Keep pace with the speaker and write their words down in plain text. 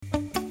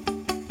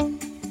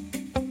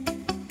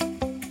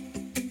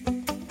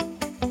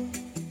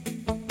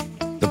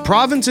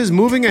province is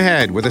moving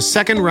ahead with a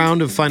second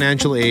round of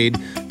financial aid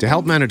to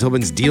help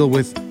Manitobans deal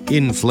with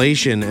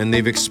inflation, and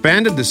they've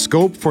expanded the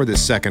scope for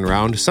this second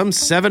round. Some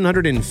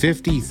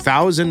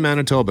 750,000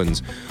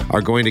 Manitobans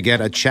are going to get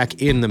a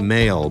check in the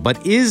mail.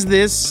 But is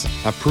this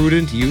a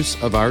prudent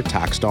use of our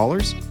tax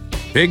dollars?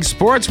 Big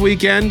sports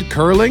weekend: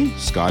 curling,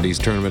 Scotty's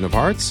Tournament of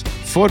Hearts,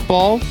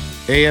 football,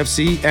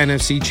 AFC,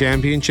 NFC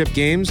championship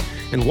games,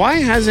 and why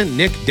hasn't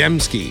Nic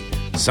Demski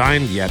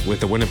signed yet with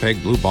the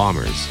Winnipeg Blue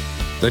Bombers?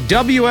 The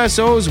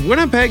WSO's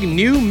Winnipeg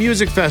New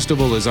Music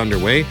Festival is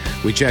underway.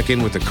 We check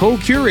in with the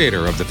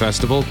co-curator of the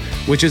festival,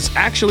 which is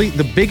actually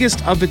the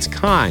biggest of its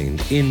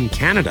kind in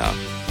Canada.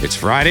 It's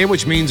Friday,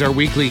 which means our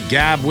weekly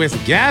GAB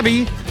with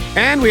Gabby,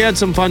 and we had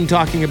some fun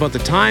talking about the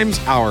times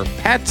our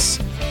pets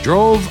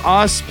drove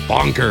us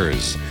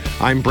bonkers.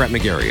 I'm Brett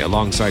McGarry,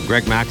 alongside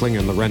Greg Mackling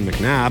and Loren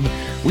McNabb.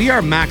 We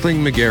are Mackling,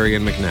 McGarry,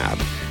 and McNabb,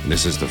 and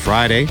this is the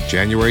Friday,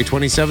 January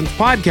 27th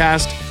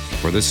podcast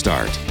for The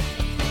Start.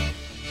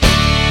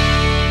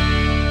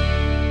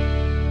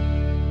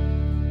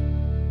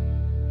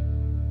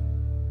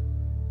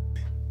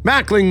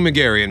 Mackling,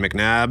 McGarry, and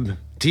McNabb,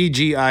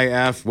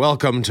 TGIF,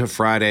 welcome to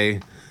Friday.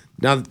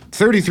 Now,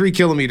 33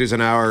 kilometers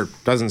an hour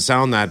doesn't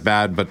sound that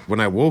bad, but when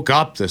I woke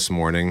up this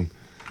morning,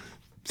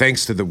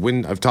 thanks to the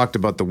wind, I've talked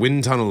about the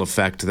wind tunnel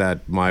effect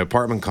that my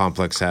apartment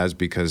complex has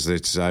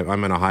because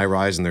I'm in a high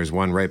rise and there's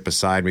one right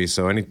beside me.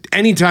 So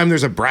anytime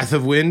there's a breath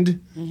of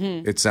wind,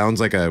 it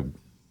sounds like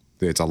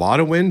it's a lot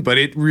of wind, but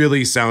it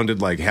really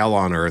sounded like hell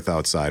on earth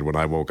outside when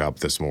I woke up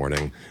this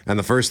morning. And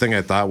the first thing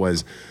I thought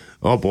was,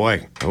 oh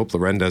boy, I hope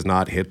Loren does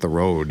not hit the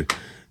road.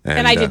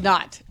 And I did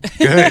not.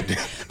 Good.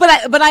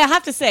 But I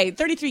have to say,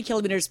 33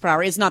 kilometers per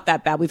hour is not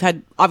that bad.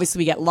 Obviously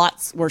we get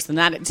lots worse than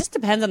that. It just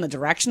depends on the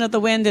direction of the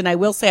wind. And I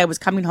will say I was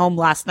coming home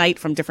last night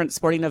from different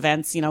sporting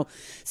events,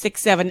 6,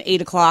 7,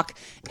 8 o'clock.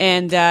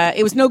 And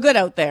it was no good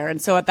out there.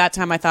 And so at that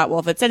time I thought,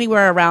 well, if it's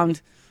anywhere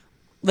around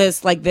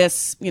this, at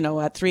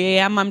 3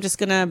 a.m., I'm just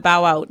going to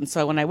bow out. And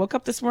so when I woke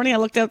up this morning, I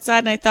looked outside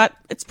and I thought,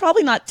 it's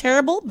probably not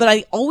terrible. But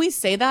I always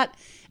say that.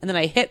 And then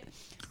I hit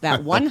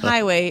that one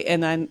highway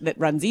and then that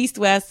runs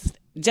east-west.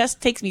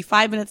 Just takes me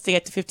 5 minutes to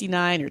get to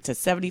 59 or to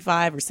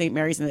 75 or St.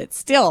 Mary's, and it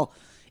still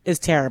is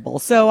terrible.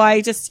 So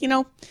I just,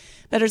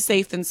 better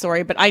safe than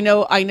sorry. But I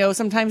know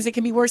sometimes it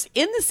can be worse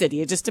in the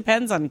city. It just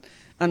depends on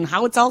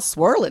how it's all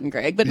swirling,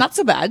 Greg, but not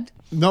so bad.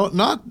 No,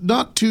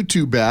 not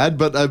too bad,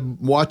 but I'm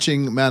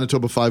watching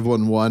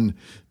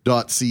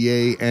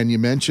Manitoba511.ca, and you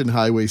mentioned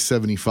Highway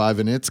 75,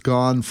 and it's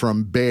gone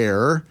from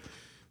bare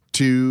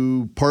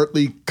to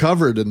partly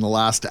covered in the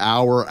last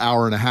hour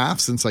and a half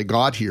since I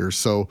got here.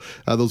 So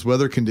those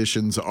weather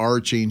conditions are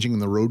changing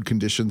and the road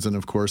conditions. And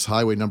of course,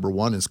 highway number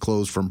 1 is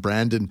closed from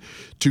Brandon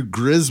to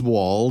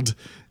Griswold.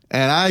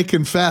 And I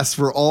confess,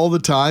 for all the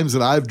times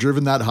that I've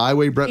driven that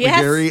highway, Brett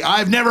McGarry,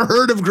 I've never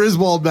heard of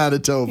Griswold,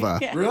 Manitoba.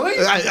 Yeah. Really?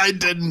 I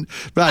didn't.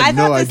 But I had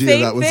no idea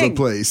that was the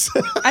place.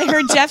 I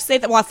heard Jeff say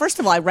that. Well, first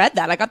of all, I read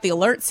that. I got the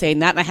alert saying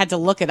that, and I had to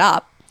look it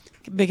up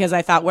because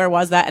I thought, where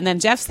was that? And then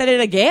Jeff said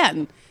it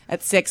again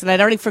at 6, and I'd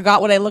already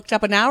forgot what I looked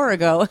up an hour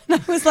ago. And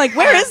I was like,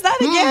 where is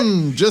that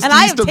again? Just and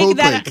east of Oak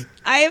Lake.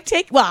 I've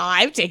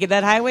taken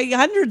that highway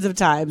hundreds of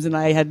times, and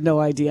I had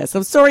no idea.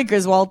 So sorry,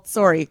 Griswold.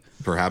 Sorry.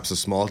 Perhaps a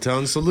small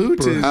town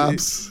salute.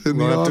 Perhaps.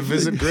 We'll have to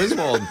visit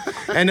Griswold.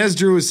 And as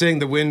Drew was saying,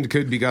 the wind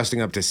could be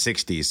gusting up to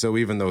 60. So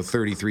even though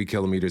 33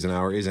 kilometers an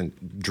hour isn't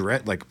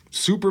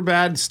super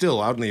bad,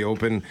 still out in the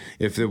open,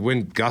 if the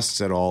wind gusts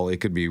at all,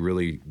 it could be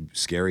really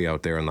scary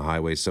out there on the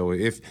highway. So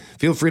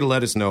feel free to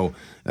let us know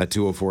at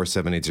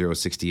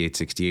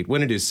 204-780-6868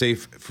 when it is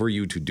safe for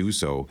you to do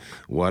so.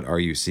 What are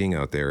you seeing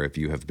out there if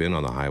you have been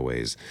on the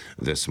highways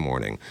this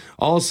morning?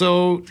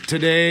 Also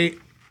today,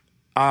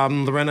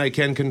 Loren, I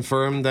can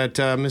confirm that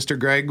Mr.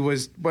 Greg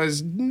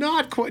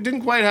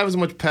didn't quite have as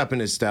much pep in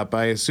his step.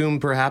 I assume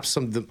perhaps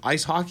the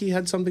ice hockey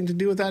had something to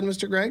do with that,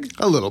 Mr. Greg?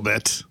 A little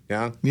bit.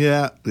 Yeah?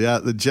 Yeah.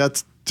 The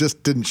Jets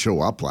just didn't show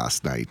up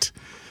last night.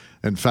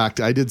 In fact,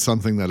 I did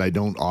something that I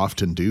don't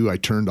often do. I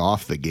turned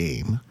off the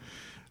game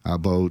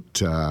about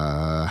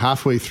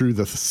halfway through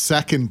the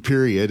second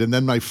period, and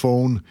then my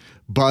phone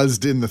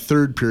buzzed in the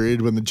third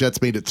period when the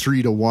Jets made it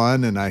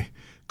 3-1, and I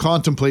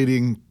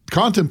contemplated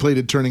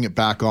turning it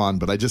back on,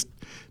 but I just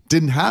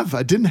didn't have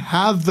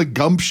the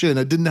gumption.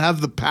 I didn't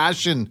have the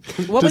passion to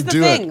do it. What was the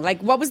thing?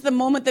 What was the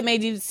moment that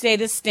made you say,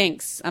 this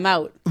stinks, I'm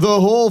out? The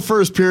whole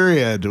first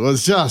period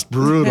was just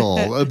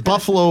brutal.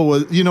 Buffalo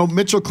was,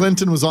 Mitchell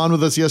Clinton was on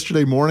with us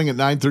yesterday morning at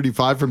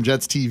 9:35 from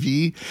Jets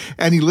TV,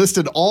 and he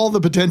listed all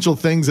the potential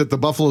things that the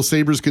Buffalo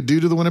Sabres could do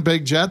to the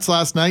Winnipeg Jets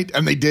last night,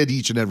 and they did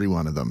each and every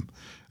one of them.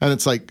 And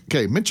it's like,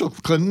 okay, Mitchell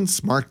Clinton,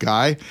 smart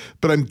guy,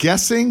 but I'm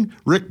guessing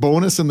Rick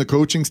Bowness and the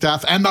coaching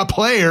staff and the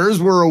players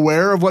were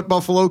aware of what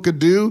Buffalo could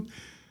do,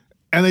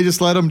 and they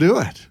just let them do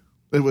it.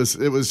 It was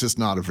just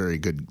not a very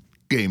good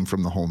game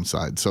from the home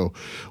side. So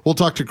we'll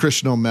talk to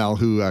Christian O'Mell,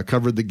 who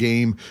covered the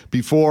game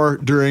before,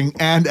 during,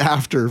 and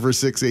after for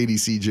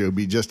 680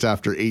 CJOB just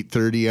after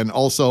 8:30. And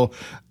also,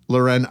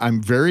 Loren,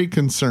 I'm very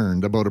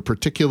concerned about a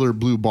particular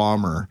Blue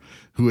Bomber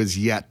who has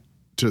yet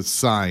to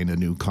sign a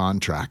new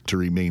contract to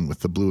remain with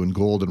the blue and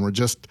gold, and we're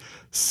just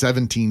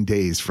 17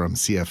 days from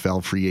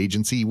CFL free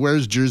agency. He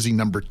wears jersey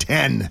number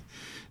 10.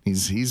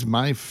 He's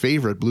my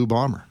favorite Blue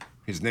Bomber.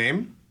 His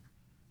name?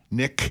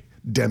 Nic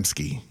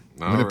Demski.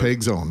 All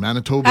Winnipeg's own,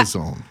 Manitoba's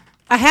own.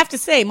 I have to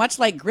say, much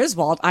like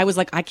Griswold, I was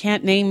like, I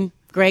can't name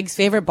Greg's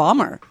favorite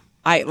bomber.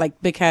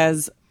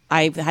 Because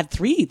I had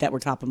 3 that were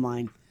top of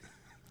mind.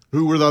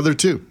 Who were the other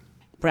 2?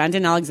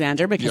 Brandon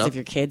Alexander, because of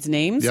your kids'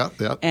 names.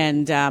 Yep.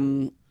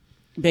 And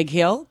Big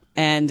Hill.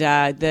 And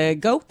the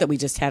GOAT that we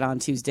just had on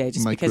Tuesday,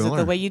 just Mike because Miller.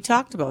 of the way you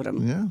talked about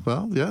him.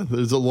 Yeah,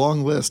 there's a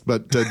long list,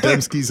 but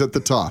Demski's at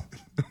the top.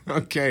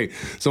 Okay,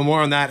 so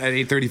more on that at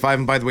 8:35.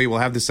 And by the way, we'll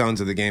have the sounds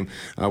of the game.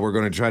 We're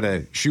going to try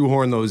to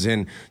shoehorn those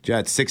in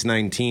at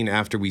 6:19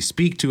 after we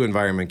speak to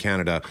Environment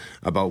Canada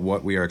about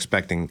what we are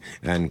expecting,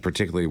 and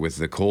particularly with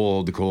the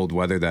cold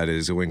weather that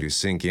is going to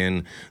sink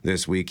in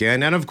this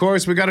weekend. And of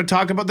course, we got to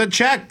talk about the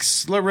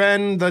cheques,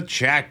 Loren, the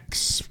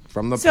cheques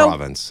from the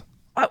province.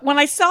 When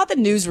I saw the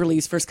news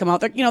release first come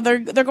out,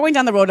 they're going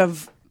down the road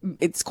of,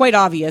 it's quite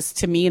obvious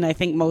to me, and I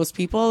think most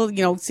people,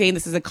 saying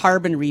this is a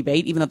carbon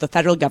rebate, even though the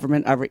federal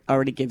government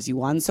already gives you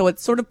one. So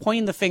it's sort of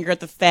pointing the finger at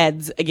the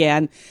feds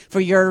again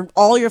for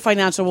all your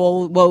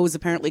financial woes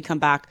apparently come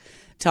back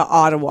to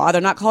Ottawa.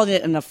 They're not calling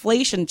it an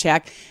inflation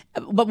check,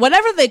 but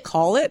whatever they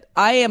call it,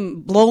 I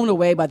am blown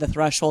away by the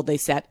threshold they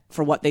set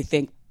for what they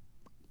think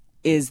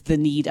is the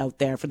need out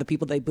there for the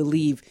people they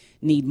believe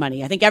need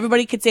money. I think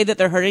everybody could say that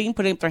they're hurting,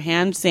 putting up their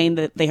hand, saying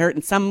that they hurt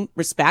in some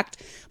respect,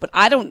 but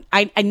I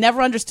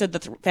never understood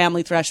the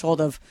family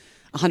threshold of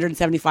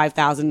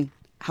 175,000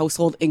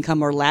 household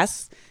income or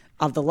less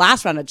of the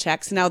last round of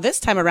checks. Now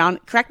this time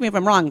around, correct me if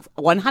I'm wrong,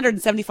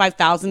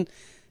 175,000,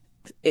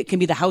 it can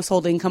be the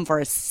household income for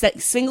a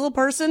single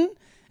person,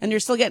 and you're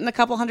still getting a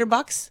couple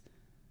 $100.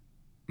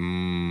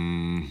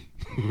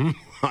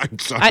 I'm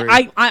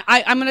sorry.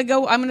 I'm gonna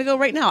go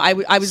right now. I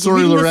was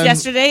reading this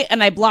yesterday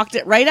and I blocked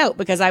it right out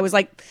because I was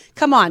like,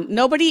 come on,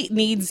 nobody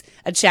needs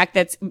a check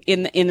that's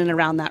in and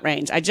around that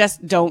range. I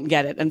just don't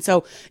get it. And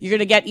so you're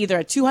gonna get either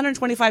a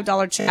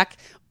 $225 check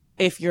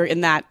if you're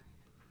in that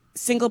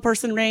single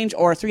person range,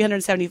 or a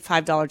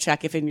 $375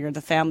 check if you're in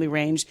the family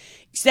range.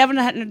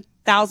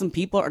 700,000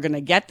 people are gonna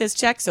get this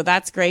check, so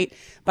that's great.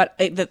 But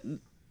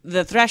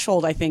the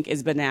threshold, I think,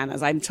 is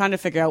bananas. I'm trying to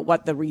figure out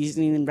what the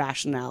reasoning and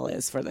rationale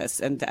is for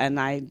this, and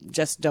I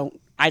just don't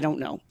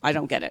know. I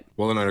don't get it.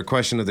 Well, another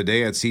question of the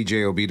day at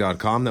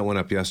cjob.com that went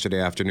up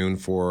yesterday afternoon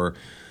for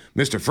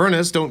Mr.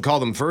 Furnace. Don't call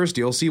them first.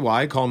 You'll see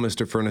why. Call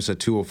Mr. Furnace at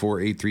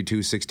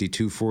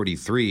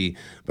 204-832-6243.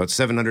 About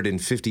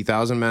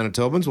 750,000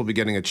 Manitobans will be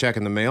getting a check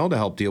in the mail to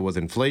help deal with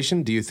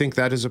inflation. Do you think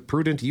that is a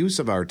prudent use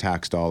of our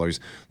tax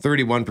dollars?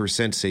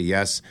 31% say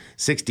yes.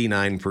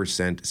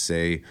 69%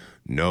 say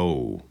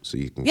no. So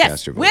you can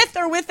cast your vote. With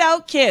or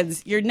without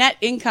kids, your net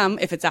income,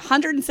 if it's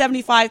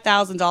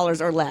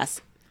 $175,000 or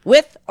less,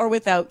 with or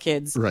without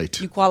kids,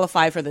 right, you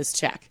qualify for this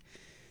check.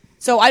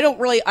 So I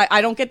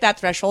don't get that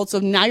threshold. So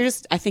now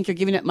I think you're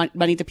giving it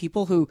money to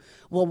people who,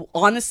 well,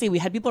 honestly, we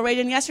had people write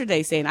in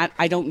yesterday saying,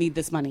 I don't need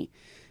this money.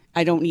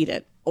 I don't need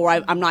it. Or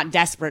I'm not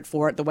desperate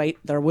for it, the way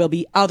there will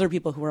be other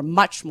people who are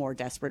much more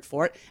desperate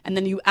for it. And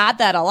then you add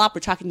that all up,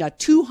 we're talking about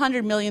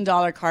 $200 million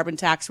carbon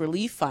tax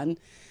relief fund.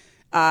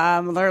 There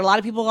are a lot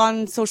of people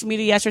on social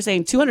media yesterday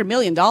saying $200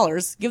 million,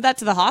 give that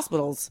to the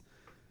hospitals.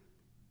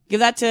 Give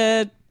that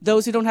to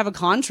those who don't have a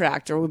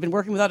contract or who've been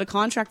working without a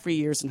contract for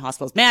years in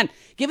hospitals. Man,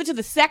 give it to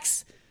the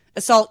sex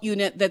assault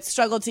unit that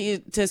struggled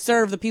to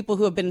serve the people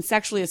who have been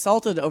sexually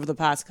assaulted over the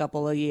past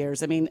couple of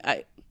years. I mean,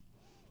 I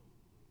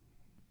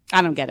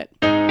don't get it.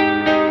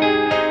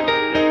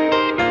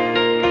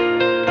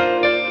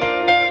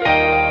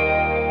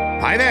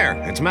 Hi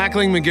there, it's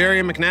Mackling, McGarry,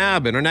 and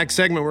McNabb. In our next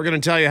segment, we're going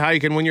to tell you how you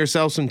can win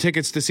yourself some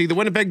tickets to see the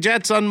Winnipeg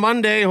Jets on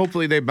Monday.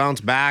 Hopefully they bounce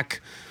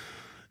back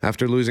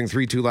after losing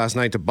 3-2 last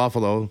night to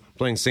Buffalo,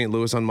 playing St.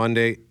 Louis on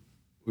Monday.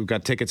 We've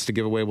got tickets to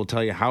give away. We'll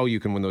tell you how you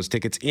can win those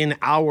tickets in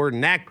our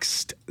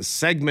next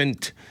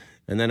segment.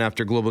 And then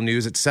after Global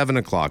News at 7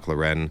 o'clock,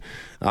 Loren,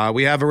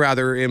 we have a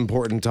rather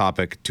important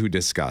topic to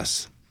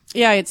discuss.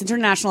 Yeah, it's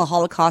International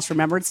Holocaust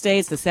Remembrance Day.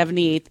 It's the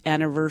 78th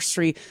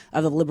anniversary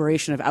of the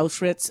liberation of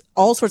Auschwitz.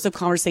 All sorts of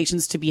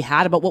conversations to be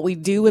had about what we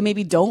do and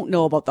maybe don't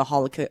know about the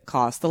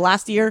Holocaust. The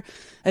last year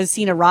has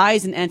seen a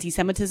rise in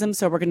anti-Semitism,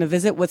 so we're going to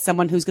visit with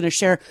someone who's going to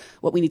share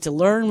what we need to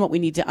learn, what we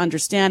need to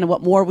understand, and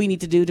what more we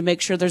need to do to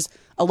make sure there's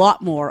a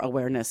lot more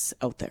awareness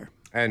out there.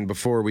 And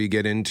before we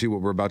get into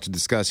what we're about to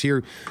discuss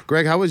here,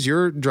 Greg, how was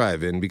your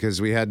drive-in?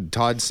 Because we had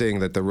Todd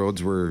saying that the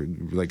roads were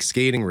like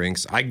skating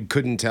rinks. I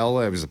couldn't tell.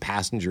 I was a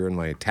passenger in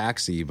my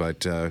taxi,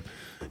 but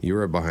you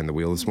were behind the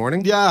wheel this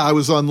morning. Yeah, I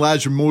was on La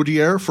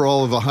Jamodière for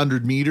all of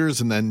 100 meters,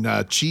 and then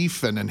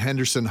Chief and then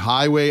Henderson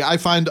Highway. I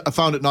found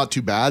it not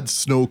too bad.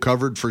 Snow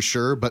covered for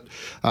sure, but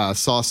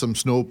saw some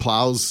snow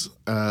plows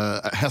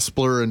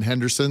Hespeler and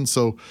Henderson.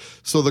 So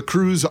the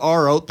crews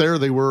are out there.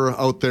 They were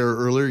out there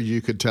earlier.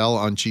 You could tell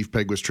on Chief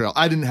Peguis Trail.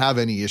 I didn't have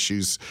any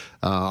issues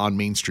on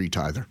Main Street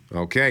either.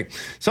 Okay.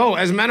 So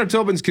as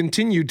Manitobans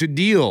continue to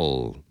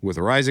deal with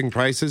rising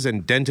prices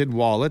and dented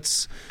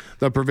wallets,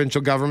 the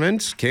provincial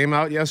government came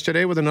out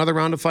yesterday with another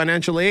round of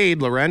financial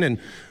aid, Loren, and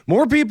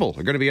more people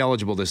are going to be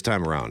eligible this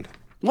time around.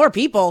 More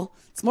people?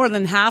 It's more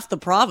than half the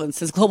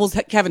province, as Global's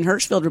Kevin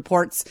Hirschfield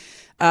reports.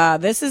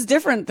 This is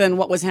different than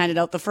what was handed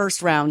out the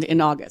first round in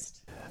August.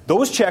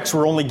 Those checks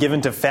were only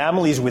given to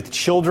families with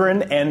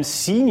children and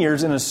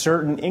seniors in a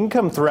certain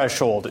income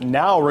threshold.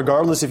 Now,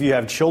 regardless if you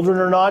have children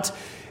or not,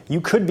 you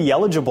could be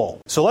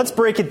eligible. So let's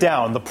break it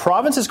down. The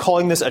province is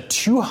calling this a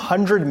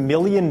 $200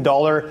 million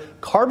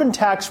carbon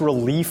tax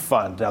relief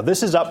fund. Now,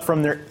 this is up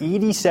from their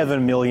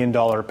 $87 million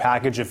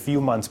package a few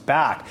months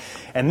back.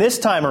 And this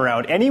time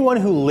around, anyone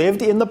who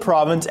lived in the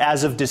province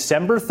as of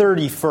December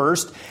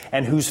 31st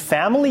and whose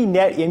family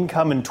net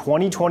income in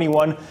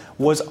 2021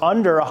 was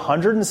under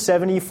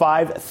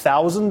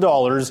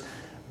 $175,000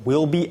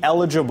 will be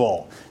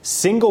eligible.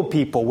 Single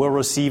people will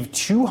receive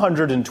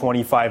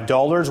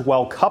 $225,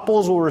 while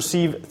couples will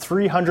receive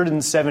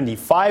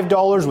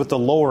 $375, with the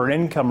lower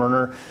income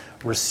earner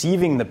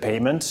receiving the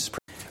payment.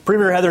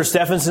 Premier Heather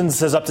Stephenson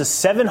says up to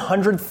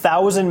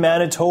 700,000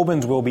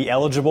 Manitobans will be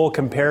eligible,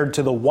 compared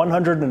to the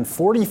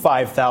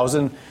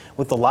 145,000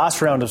 with the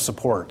last round of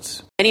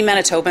support. Many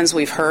Manitobans,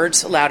 we've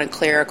heard loud and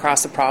clear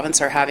across the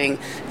province, are having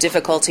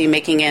difficulty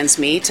making ends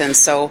meet, and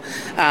so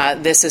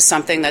this is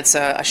something that's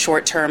a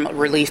short-term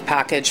relief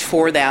package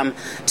for them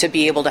to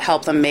be able to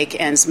help them make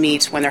ends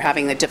meet when they're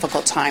having a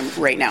difficult time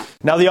right now.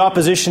 Now, the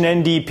opposition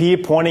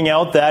NDP pointing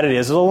out that it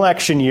is an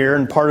election year,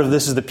 and part of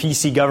this is the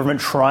PC government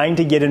trying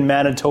to get in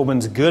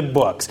Manitobans' good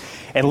books.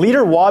 And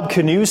Leader Wab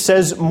Kinew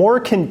says more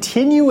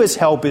continuous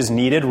help is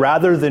needed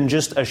rather than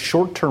just a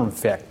short-term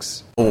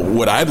fix.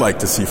 What I'd like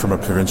to see from a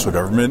provincial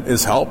government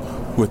is help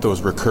with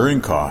those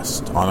recurring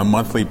costs on a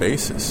monthly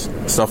basis.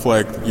 Stuff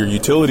like your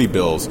utility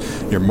bills,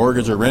 your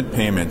mortgage or rent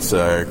payments,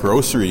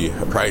 grocery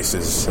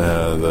prices,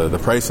 the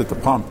price at the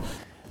pump.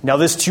 Now,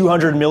 this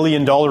 $200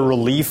 million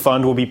relief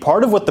fund will be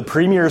part of what the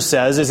Premier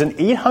says is an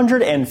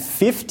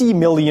 $850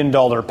 million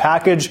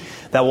package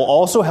that will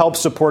also help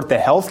support the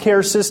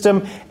healthcare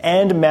system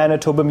and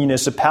Manitoba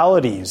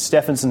municipalities.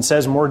 Stephenson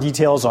says more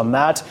details on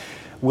that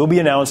will be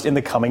announced in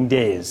the coming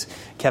days.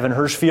 Kevin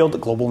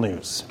Hirschfield, Global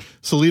News.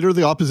 So Leader of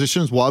the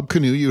Opposition is Wab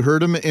Kinew. You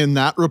heard him in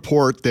that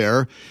report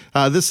there.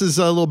 This is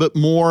a little bit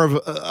more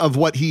of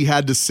what he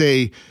had to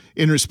say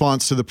in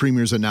response to the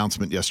Premier's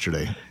announcement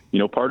yesterday. You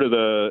know, part of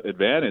the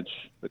advantage,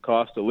 the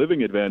cost of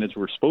living advantage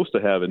we're supposed to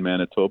have in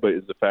Manitoba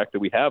is the fact that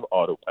we have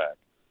Autopack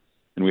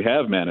and we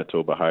have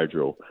Manitoba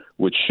Hydro,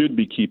 which should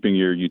be keeping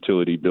your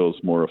utility bills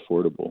more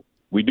affordable.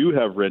 We do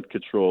have rent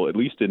control, at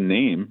least in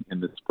name,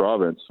 in this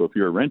province. So if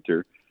you're a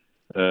renter,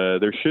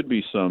 there should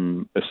be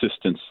some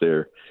assistance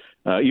there.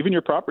 Even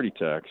your property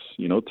tax,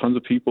 you know, tons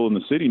of people in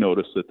the city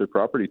noticed that their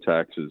property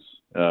taxes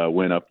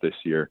went up this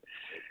year.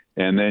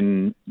 And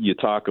then you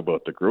talk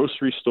about the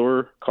grocery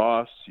store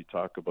costs, you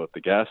talk about the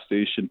gas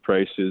station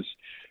prices.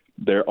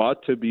 There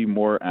ought to be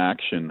more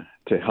action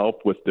to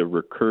help with the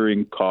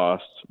recurring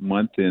costs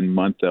month in,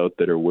 month out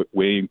that are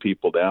weighing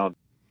people down.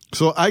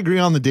 So I agree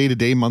on the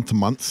day-to-day,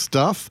 month-to-month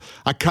stuff.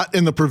 A cut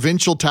in the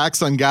provincial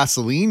tax on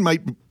gasoline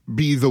might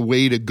be the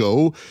way to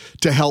go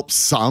to help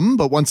some,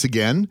 but once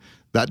again,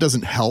 that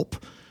doesn't help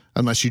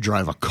unless you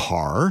drive a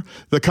car.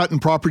 The cut in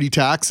property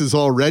tax is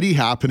already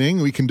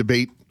happening. We can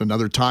debate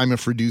another time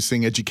if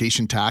reducing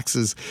education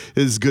taxes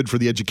is good for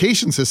the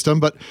education system,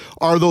 but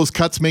are those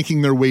cuts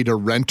making their way to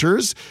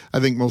renters? I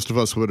think most of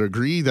us would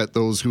agree that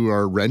those who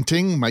are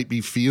renting might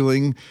be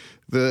feeling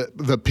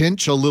the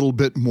pinch a little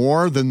bit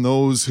more than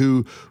those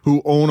who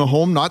own a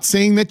home. Not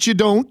saying that you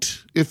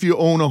don't if you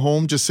own a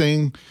home, just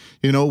saying,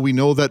 you know, we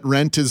know that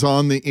rent is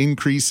on the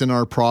increase in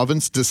our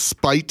province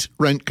despite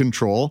rent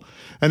control.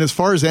 And as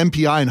far as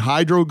MPI and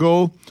hydro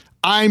go,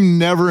 I'm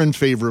never in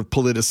favor of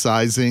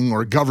politicizing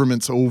or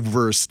governments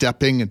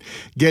overstepping and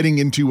getting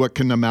into what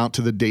can amount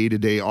to the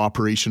day-to-day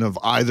operation of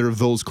either of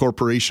those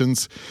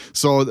corporations.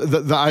 So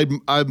the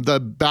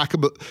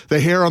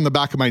hair on the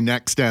back of my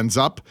neck stands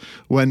up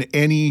when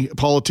any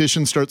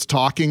politician starts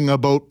talking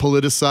about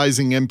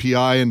politicizing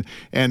MPI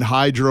and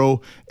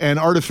hydro, and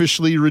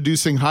artificially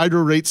reducing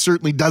hydro rates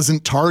certainly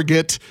doesn't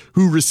target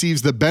who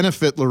receives the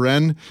benefit,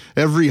 Loren.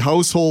 Every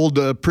household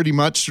pretty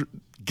much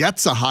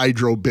gets a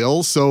hydro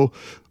bill, so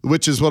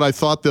which is what I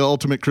thought the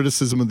ultimate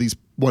criticism of these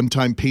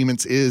one-time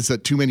payments is,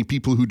 that too many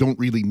people who don't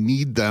really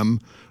need them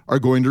are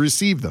going to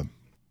receive them.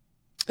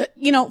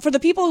 You know, for the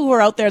people who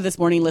are out there this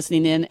morning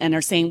listening in and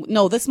are saying,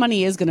 no, this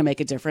money is going to make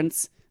a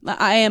difference,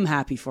 I am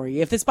happy for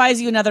you. If this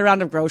buys you another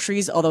round of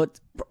groceries, although it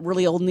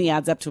really only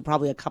adds up to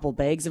probably a couple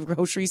bags of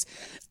groceries,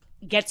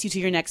 gets you to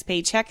your next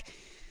paycheck,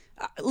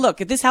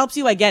 look, if this helps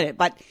you, I get it.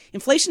 But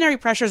inflationary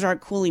pressures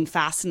aren't cooling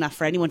fast enough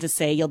for anyone to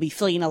say you'll be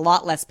feeling a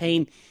lot less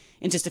pain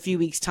in just a few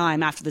weeks'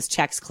 time after this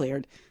check's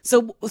cleared.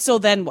 So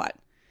then what?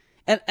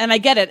 And I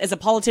get it. As a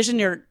politician,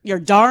 you're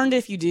darned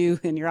if you do,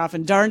 and you're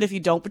often darned if you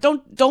don't. But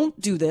don't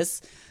do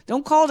this.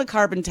 Don't call it a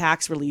carbon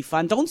tax relief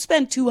fund. Don't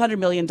spend $200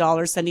 million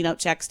sending out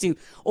checks to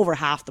over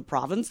half the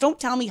province. Don't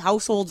tell me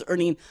households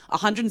earning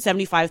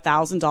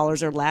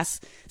 $175,000 or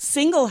less,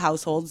 single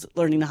households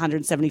earning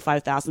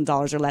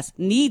 $175,000 or less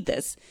need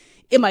this.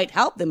 It might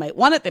help. They might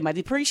want it. They might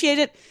appreciate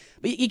it.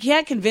 But you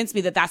can't convince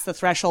me that that's the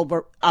threshold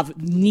of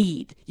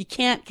need. You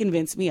can't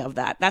convince me of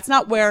that. That's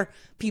not where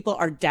people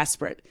are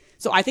desperate.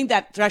 So I think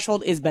that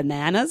threshold is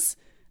bananas.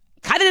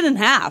 Cut it in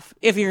half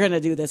if you're going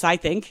to do this, I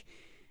think.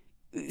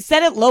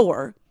 Set it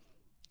lower.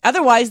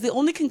 Otherwise, the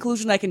only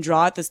conclusion I can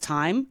draw at this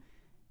time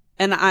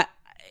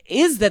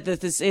is that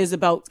this is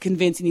about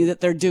convincing you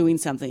that they're doing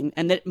something.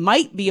 And it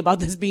might be about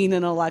this being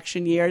an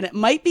election year. And it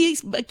might be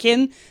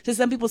akin to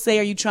some people say,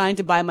 are you trying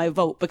to buy my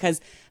vote?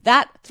 Because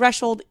that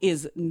threshold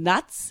is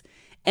nuts.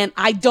 And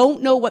I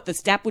don't know what the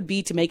step would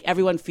be to make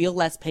everyone feel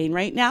less pain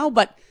right now.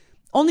 But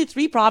only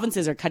 3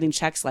 provinces are cutting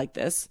checks like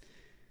this.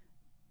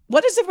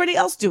 What is everybody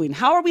else doing?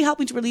 How are we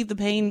helping to relieve the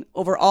pain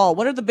overall?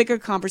 What are the bigger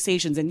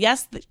conversations? And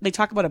yes, they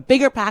talk about a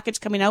bigger package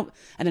coming out,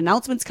 an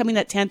announcement's coming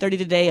at 10:30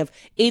 today of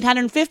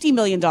 $850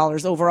 million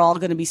overall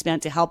going to be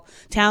spent to help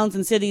towns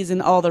and cities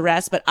and all the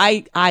rest. But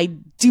I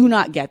do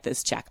not get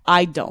this check.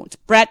 I don't.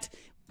 Brett,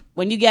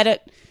 when you get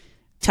it,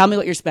 tell me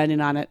what you're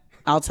spending on it.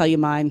 I'll tell you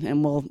mine,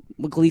 and we'll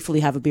gleefully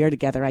have a beer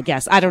together, I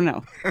guess. I don't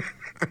know.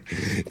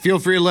 Feel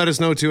free to let us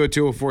know, too, at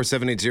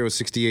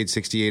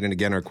 204-780-6868. And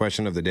again, our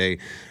question of the day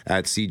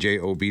at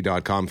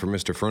cjob.com for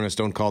Mr. Furnace.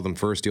 Don't call them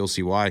first. You'll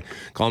see why.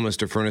 Call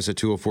Mr. Furnace at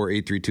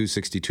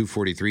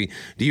 204-832-6243.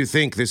 Do you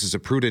think this is a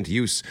prudent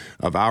use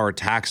of our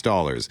tax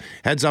dollars?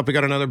 Heads up, we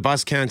got another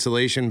bus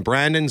cancellation.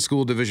 Brandon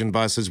School Division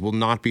buses will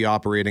not be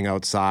operating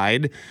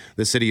outside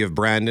the city of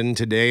Brandon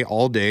today,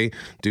 all day,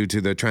 due to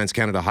the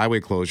Trans-Canada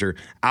Highway closure.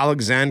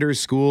 Alexander's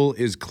School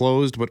is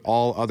closed, but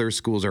all other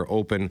schools are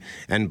open,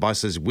 and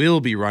buses will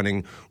be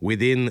running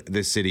within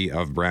the city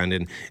of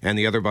Brandon. And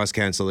the other bus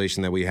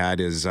cancellation that we had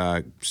is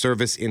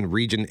service in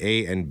Region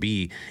A and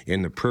B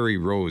in the Prairie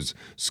Rose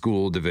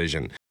School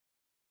Division.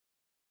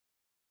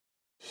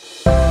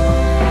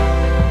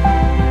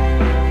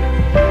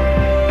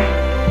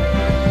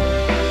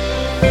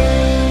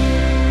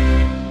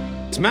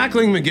 It's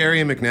Mackling,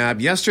 McGarry, and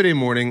McNabb. Yesterday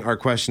morning, our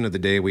question of the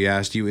day, we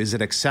asked you, is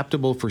it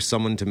acceptable for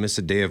someone to miss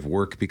a day of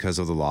work because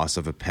of the loss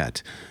of a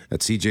pet?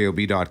 At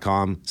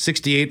cjob.com,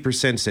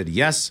 68% said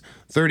yes,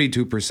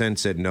 32%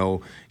 said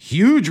no.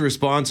 Huge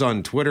response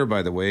on Twitter,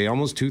 by the way,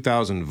 almost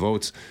 2,000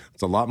 votes.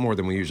 It's a lot more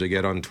than we usually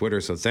get on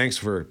Twitter, so thanks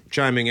for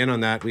chiming in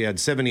on that. We had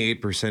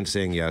 78%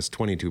 saying yes,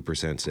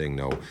 22% saying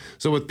no.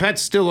 So with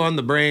pets still on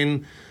the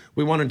brain,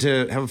 we wanted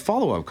to have a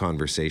follow-up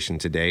conversation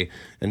today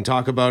and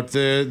talk about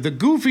the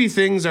goofy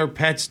things our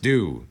pets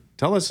do.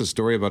 Tell us a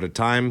story about a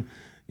time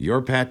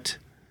your pet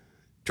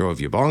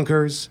drove you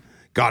bonkers,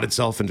 got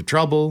itself into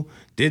trouble,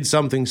 did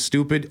something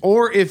stupid,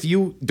 or if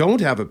you don't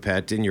have a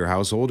pet in your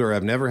household or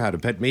have never had a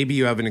pet, maybe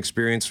you have an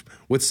experience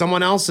with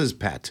someone else's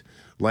pet.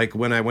 Like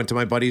when I went to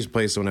my buddy's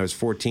place when I was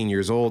 14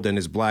 years old and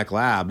his black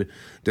lab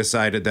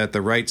decided that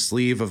the right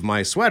sleeve of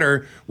my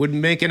sweater would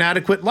make an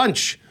adequate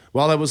lunch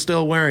while I was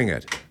still wearing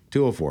it.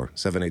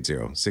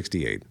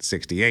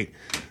 204-780-6868.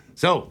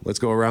 So let's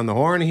go around the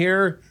horn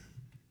here.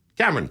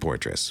 Cameron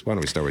Portress, why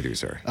don't we start with you,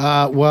 sir?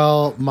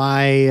 Well,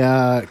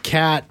 my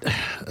cat,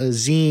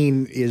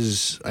 Zine,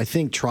 is, I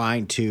think,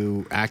 trying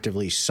to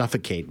actively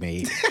suffocate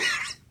me.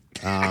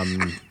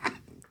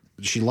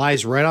 She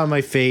lies right on my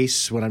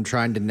face when I'm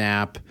trying to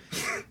nap.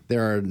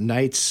 There are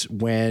nights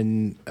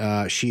when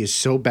she is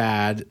so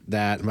bad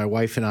that my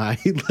wife and I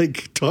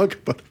talk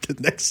about it the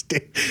next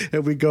day,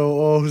 and we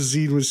go, "Oh,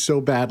 Zine was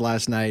so bad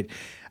last night."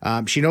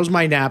 She knows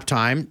my nap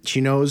time.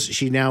 She knows.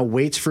 She now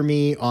waits for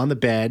me on the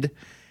bed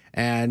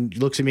and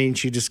looks at me, and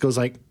she just goes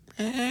like,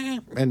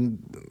 and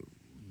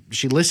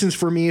she listens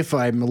for me if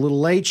I'm a little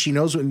late. She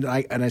knows and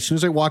as soon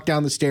as I walk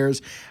down the stairs,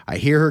 I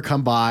hear her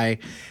come by.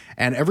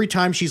 And every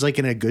time she's like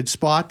in a good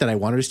spot that I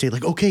want her to stay,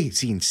 like, okay,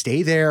 Zine,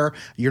 stay there.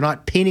 You're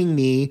not pinning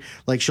me.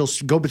 Like she'll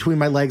go between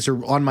my legs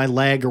or on my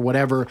leg or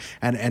whatever.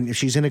 And if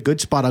she's in a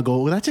good spot, I'll go,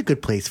 well, that's a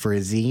good place for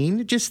a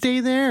Zine. Just stay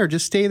there.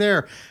 Just stay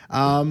there.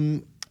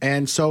 And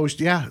so,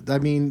 yeah, I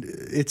mean,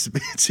 it's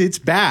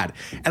bad.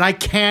 And I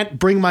can't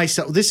bring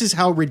myself. This is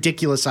how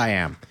ridiculous I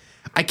am.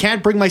 I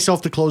can't bring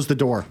myself to close the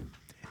door.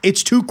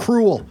 It's too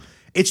cruel.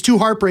 It's too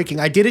heartbreaking.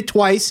 I did it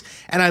twice,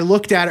 and I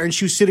looked at her, and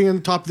she was sitting on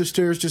the top of the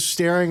stairs just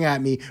staring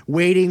at me,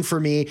 waiting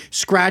for me,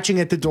 scratching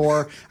at the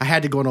door. I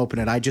had to go and open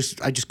it. I just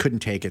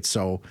couldn't take it.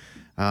 So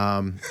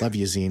love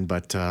you, Zine,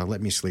 but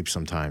let me sleep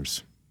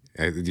sometimes.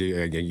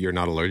 You're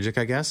not allergic,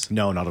 I guess?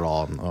 No, not at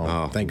all.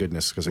 Oh, thank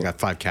goodness, because I got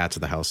 5 cats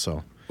at the house.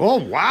 So. Oh,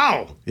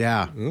 wow.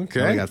 Yeah.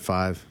 Okay. I got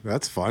 5.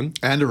 That's fun.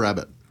 And a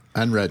rabbit.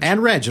 And Reg.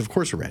 And Reg, of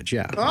course, Reg,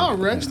 yeah. Oh,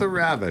 Reg the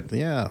rabbit.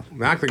 Yeah.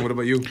 Mackling, what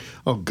about you?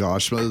 Oh,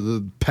 gosh.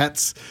 The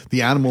pets,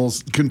 the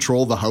animals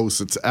control the house.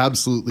 It's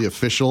absolutely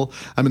official.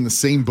 I'm in the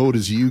same boat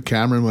as you,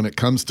 Cameron, when it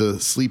comes to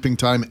sleeping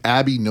time.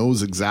 Abby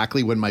knows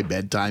exactly when my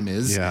bedtime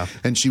is. Yeah.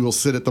 And she will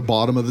sit at the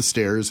bottom of the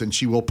stairs and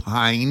she will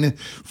pine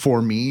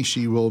for me.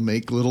 She will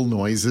make little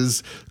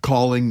noises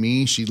calling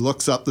me. She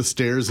looks up the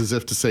stairs as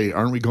if to say,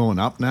 aren't we going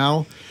up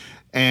now?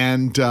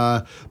 And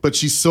but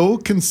she's so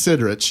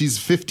considerate. She's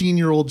a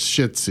 15-year-old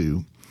Shih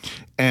Tzu.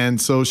 And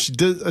so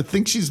I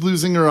think she's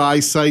losing her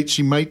eyesight.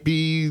 She might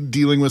be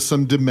dealing with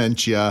some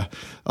dementia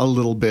a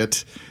little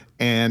bit.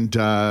 And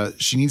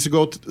she needs to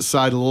go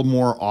outside a little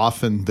more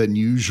often than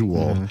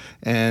usual. Mm-hmm.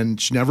 And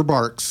she never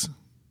barks.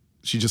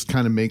 She just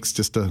kind of makes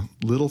just a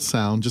little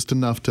sound, just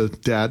enough to,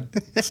 Dad,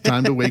 it's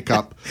time to wake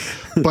up.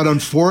 But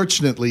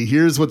unfortunately,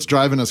 here's what's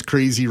driving us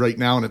crazy right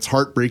now, and it's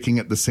heartbreaking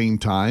at the same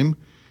time.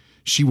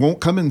 She won't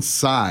come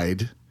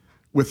inside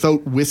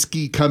without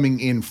Whiskey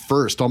coming in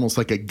first, almost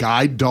like a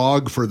guide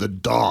dog for the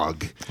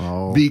dog.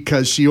 Oh.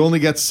 Because she only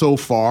gets so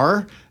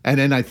far, and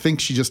then I think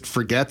she just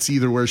forgets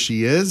either where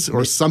she is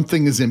or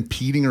something is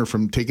impeding her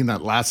from taking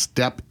that last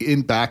step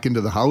back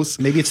into the house.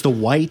 Maybe it's the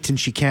white and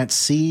she can't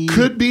see.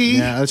 Could be.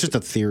 Yeah, that's just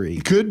a theory.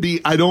 Could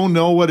be. I don't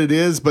know what it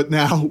is, but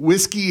now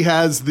Whiskey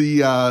has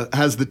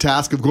the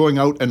task of going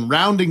out and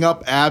rounding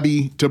up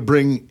Abby to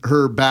bring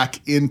her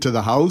back into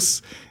the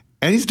house.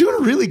 And he's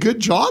doing a really good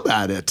job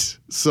at it.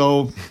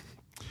 So,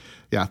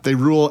 yeah, they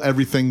rule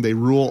everything. They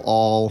rule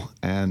all.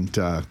 And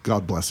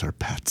God bless our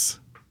pets.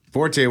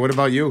 Forte, what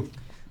about you?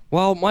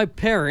 Well, my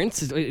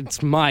parents,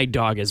 it's my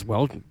dog as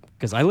well,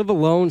 because I live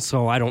alone,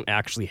 so I don't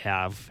actually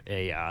have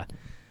an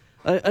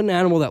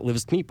animal that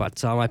lives with me.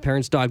 But my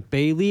parents' dog,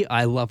 Bailey,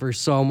 I love her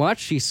so much.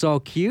 She's so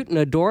cute and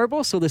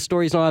adorable, so this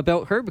story's not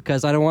about her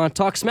because I don't want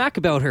to talk smack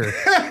about her.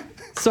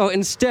 So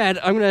instead,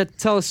 I'm going to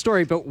tell a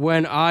story about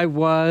when I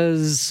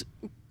was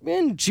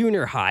in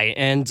junior high,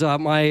 and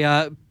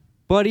my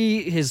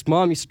buddy, his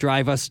mom used to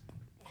drive us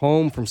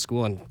home from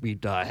school, and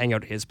we'd hang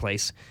out at his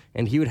place,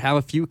 and he would have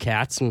a few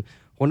cats, and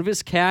one of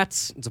his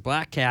cats, it's a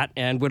black cat,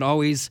 and would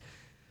always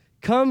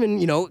come and,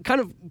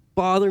 kind of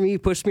bother me,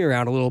 push me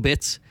around a little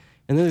bit.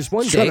 And then there's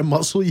one day... Trying to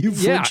muscle you,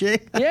 Jay?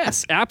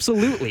 Yes,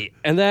 absolutely.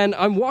 And then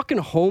I'm walking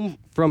home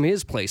from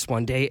his place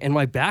one day, and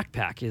my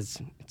backpack it's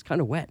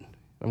kind of wet.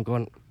 I'm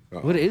going...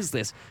 What is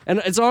this?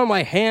 And it's on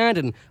my hand,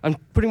 and I'm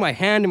putting my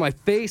hand in my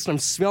face, and I'm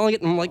smelling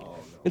it, and I'm like,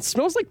 It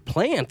smells like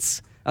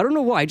plants. I don't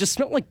know why. It just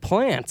smelled like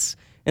plants.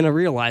 And I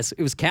realized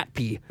it was cat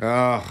pee.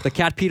 The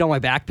cat peed on my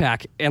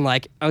backpack, and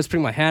I was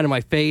putting my hand in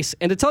my face.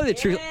 And to tell you the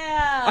truth,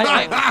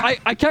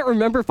 I can't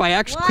remember if I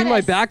actually cleaned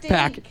my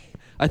backpack. Stink.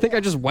 I think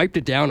I just wiped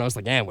it down. I was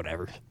like,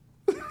 whatever.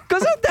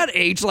 Because at that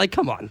age,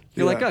 come on.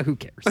 You're like, who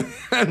cares?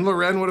 And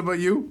Loren, what about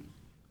you?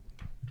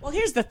 Well,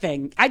 here's the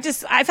thing.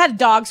 I've had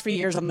dogs for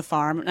years on the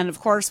farm, and of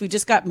course, we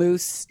just got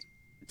Moose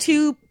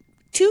two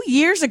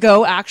years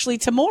ago, actually,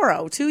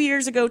 tomorrow. 2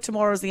 years ago,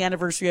 tomorrow is the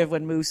anniversary of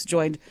when Moose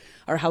joined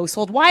our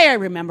household. Why I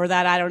remember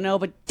that, I don't know,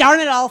 but darn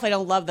it all if I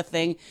don't love the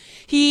thing.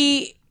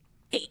 He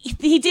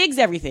digs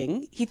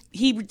everything.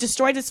 He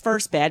destroyed his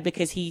first bed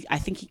because I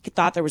think he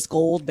thought there was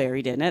gold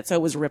buried in it, so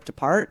it was ripped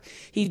apart.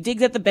 He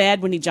digs at the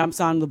bed when he jumps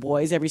on the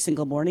boys every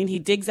single morning. He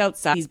digs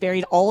outside. He's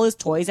buried all his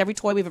toys. Every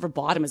toy we've ever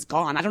bought him is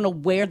gone. I don't know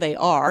where they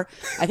are.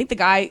 I think the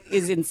guy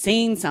is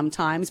insane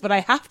sometimes, but I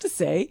have to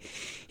say,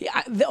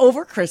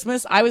 over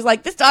Christmas, I was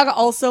like, this dog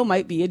also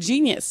might be a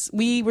genius.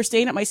 We were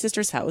staying at my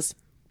sister's house.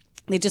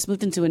 They just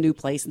moved into a new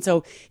place. And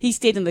so he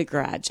stayed in the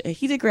garage.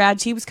 He did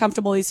garage. He was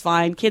comfortable. He's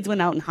fine. Kids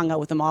went out and hung out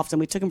with him often.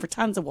 We took him for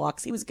tons of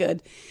walks. He was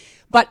good.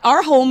 But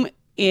our home,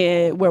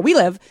 where we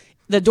live,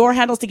 the door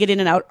handles to get in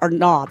and out are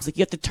knobs. You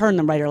have to turn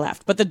them right or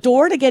left. But the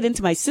door to get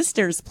into my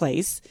sister's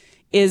place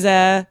is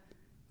a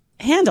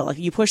handle. If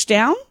you push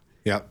down.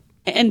 Yep.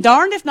 And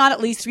darned if not at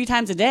least 3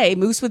 times a day,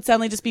 Moose would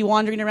suddenly just be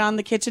wandering around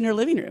the kitchen or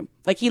living room.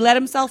 He let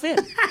himself in.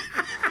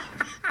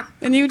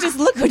 And you just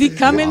look when he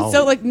come in.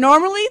 So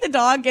normally the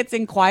dog gets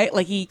in quiet,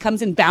 he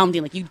comes in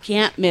bounding, you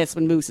can't miss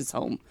when Moose is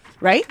home,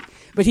 right?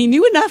 But he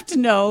knew enough to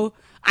know.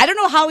 I don't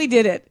know how he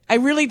did it. I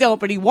really don't.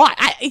 But he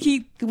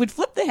would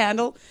flip the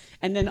handle,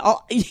 and then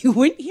you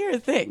wouldn't hear a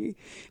thing.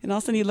 And all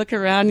of a sudden he'd look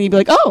around and he'd be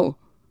like, "Oh,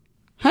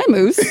 hi,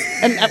 Moose."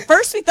 And at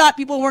first we thought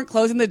people weren't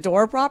closing the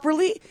door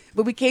properly,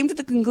 but we came to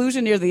the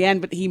conclusion near the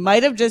end. But he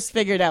might have just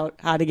figured out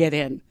how to get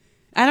in.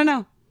 I don't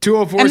know.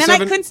 2047. And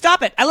then I couldn't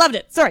stop it. I loved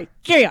it. Sorry.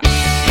 Carry on.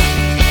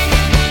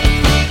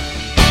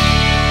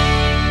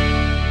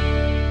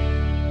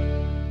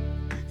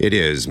 It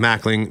is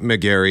Mackling,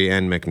 McGarry,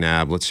 and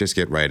McNabb. Let's just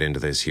get right into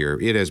this here.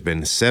 It has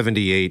been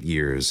 78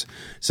 years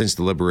since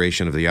the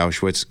liberation of the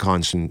Auschwitz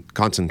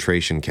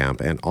concentration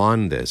camp, and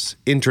on this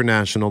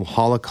International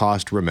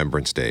Holocaust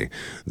Remembrance Day,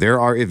 there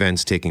are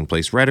events taking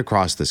place right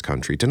across this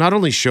country to not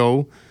only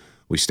show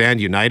we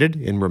stand united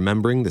in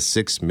remembering the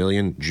 6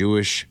 million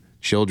Jewish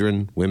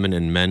children, women,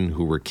 and men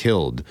who were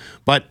killed,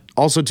 but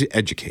also to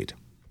educate.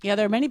 Yeah,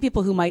 there are many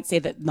people who might say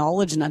that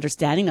knowledge and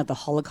understanding of the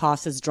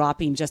Holocaust is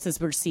dropping just as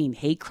we're seeing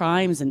hate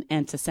crimes and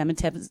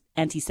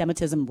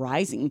anti-Semitism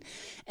rising.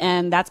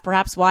 And that's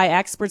perhaps why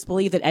experts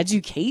believe that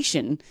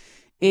education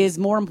is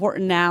more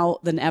important now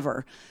than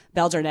ever.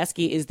 Belle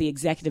Jarneski is the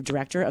executive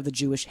director of the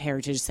Jewish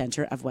Heritage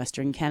Centre of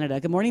Western Canada.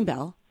 Good morning,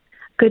 Belle.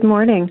 Good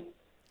morning.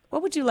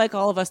 What would you like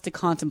all of us to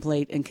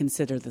contemplate and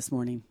consider this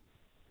morning?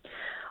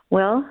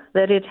 Well,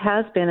 that it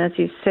has been, as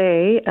you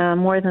say,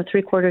 more than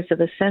 3/4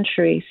 of a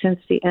century since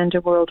the end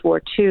of World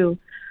War II.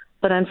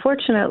 But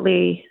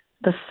unfortunately,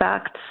 the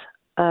facts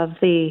of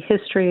the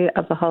history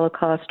of the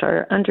Holocaust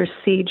are under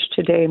siege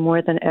today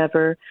more than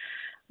ever.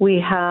 We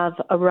have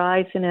a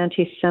rise in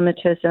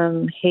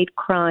anti-Semitism, hate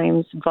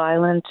crimes,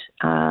 violent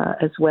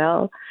as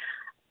well,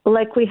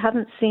 like we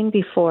haven't seen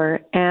before.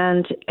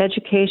 And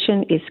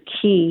education is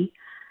key.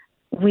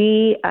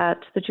 We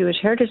at the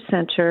Jewish Heritage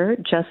Center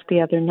just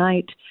the other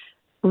night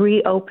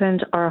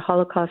reopened our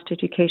Holocaust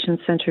Education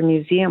Center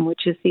Museum,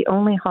 which is the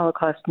only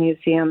Holocaust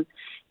museum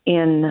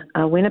in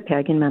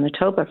Winnipeg, in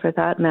Manitoba for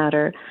that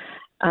matter,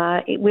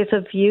 with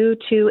a view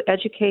to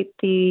educate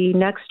the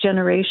next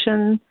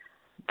generation,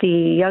 the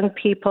young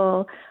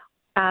people.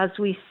 As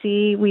we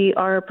see, we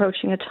are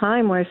approaching a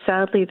time where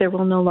sadly there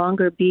will no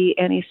longer be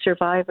any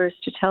survivors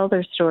to tell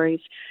their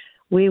stories.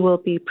 We will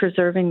be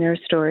preserving their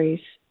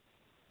stories.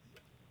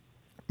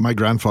 My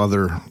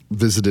grandfather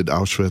visited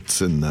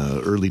Auschwitz in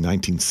the early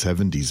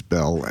 1970s,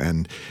 Belle,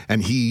 and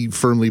he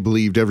firmly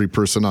believed every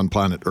person on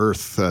planet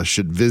Earth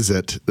should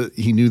visit.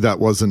 He knew that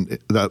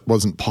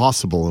wasn't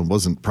possible and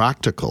wasn't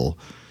practical.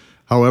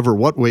 However,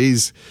 what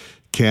ways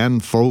can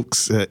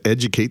folks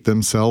educate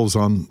themselves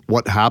on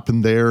what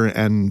happened there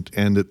and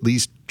at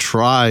least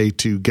try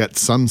to get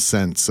some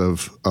sense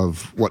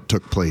of what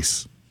took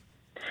place?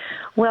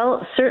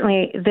 Well,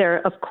 certainly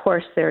there's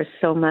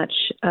so much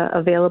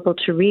available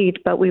to read,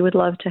 but we would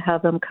love to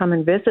have them come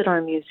and visit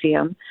our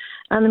museum.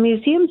 And the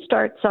museum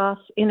starts off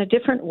in a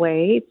different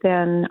way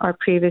than our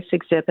previous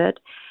exhibit.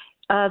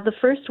 The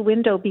first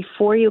window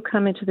before you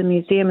come into the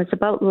museum is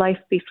about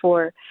life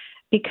before,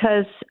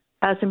 because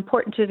as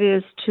important it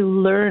is to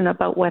learn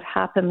about what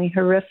happened, the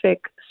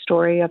horrific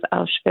story of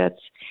Auschwitz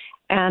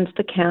and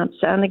the camps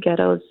and the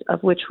ghettos,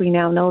 of which we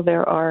now know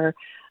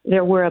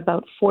there were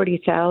about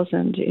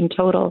 40,000 in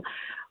total.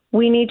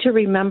 We need to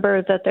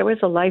remember that there was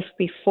a life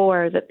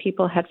before, that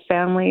people had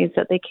families,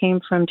 that they came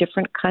from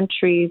different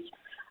countries,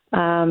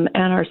 and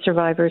our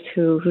survivors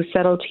who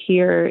settled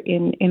here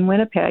in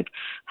Winnipeg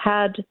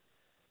had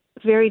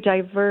very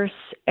diverse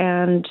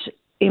and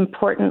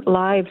important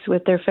lives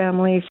with their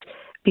families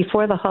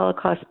before the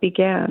Holocaust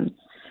began.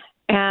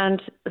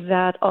 And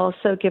that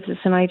also gives us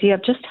an idea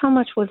of just how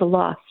much was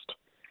lost.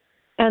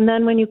 And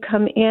then when you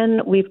come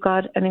in, we've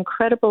got an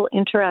incredible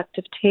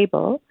interactive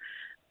table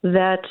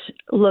that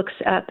looks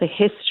at the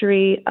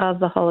history of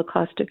the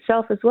Holocaust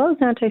itself, as well as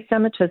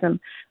anti-Semitism,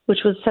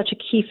 which was such a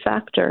key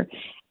factor.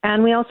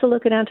 And we also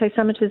look at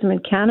anti-Semitism in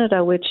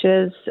Canada, which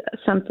is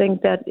something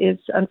that is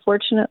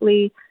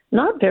unfortunately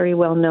not very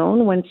well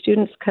known. When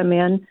students come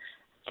in,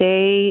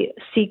 they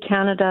see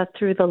Canada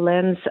through the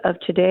lens of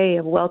today,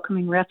 of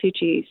welcoming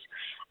refugees.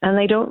 And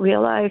they don't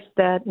realize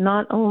that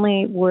not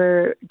only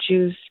were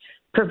Jews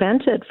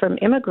prevented from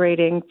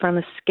immigrating, from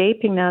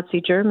escaping Nazi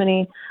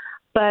Germany,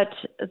 but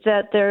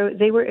that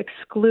they were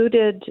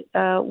excluded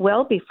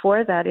well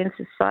before that in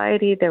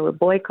society. There were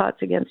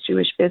boycotts against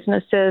Jewish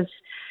businesses.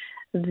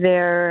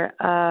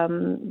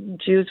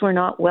 Jews were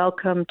not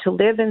welcome to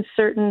live in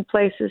certain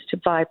places, to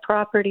buy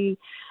property.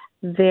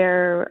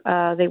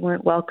 They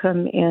weren't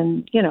welcome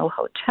in,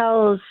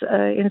 hotels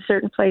in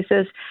certain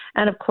places.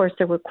 And of course,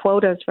 there were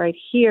quotas right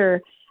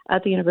here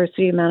at the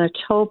University of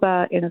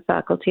Manitoba in the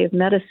Faculty of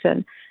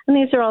Medicine. And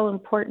these are all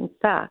important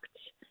facts.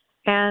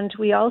 And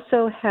we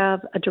also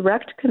have a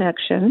direct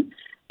connection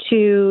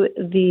to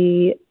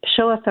the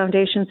Shoah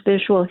Foundation's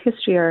Visual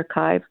History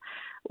Archive,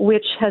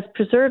 which has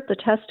preserved the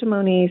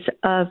testimonies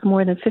of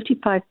more than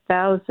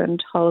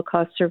 55,000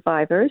 Holocaust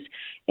survivors,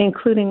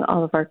 including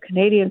all of our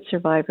Canadian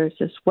survivors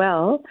as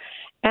well.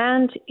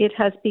 And it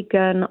has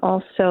begun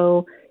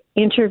also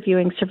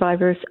interviewing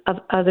survivors of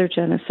other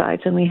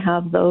genocides, and we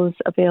have those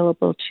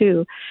available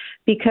too.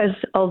 Because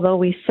although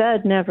we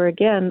said never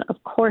again,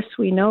 of course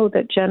we know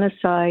that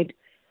genocide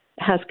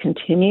has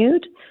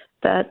continued,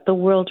 that the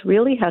world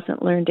really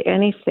hasn't learned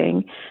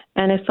anything.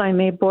 And if I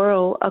may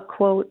borrow a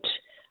quote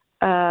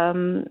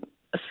from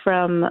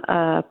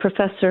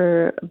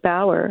Professor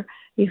Bauer,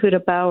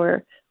 Yehuda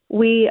Bauer,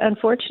 we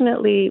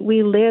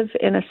live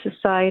in a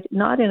society,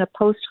 not in a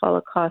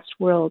post-Holocaust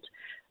world,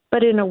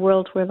 but in a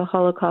world where the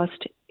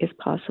Holocaust is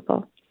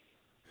possible.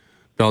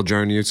 Belle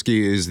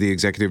Jarneski is the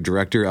executive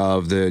director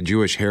of the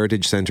Jewish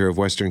Heritage Centre of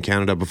Western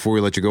Canada. Before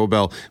we let you go,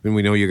 Belle,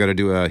 we know you got to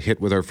do a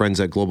hit with our friends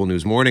at Global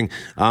News Morning.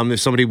 If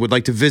somebody would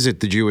like to visit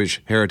the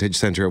Jewish Heritage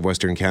Centre of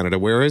Western Canada,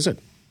 where is it?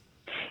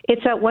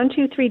 It's at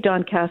 123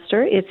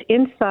 Doncaster. It's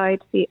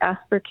inside the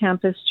Asper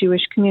Campus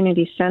Jewish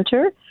Community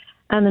Center,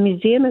 and the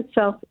museum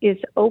itself is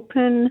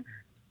open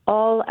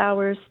all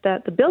hours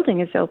that the building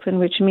is open,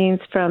 which means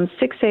from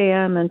 6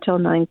 a.m. until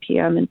 9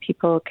 p.m., and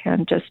people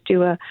can just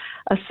do a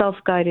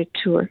self-guided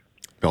tour.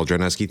 Belle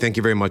Jarneski, thank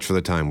you very much for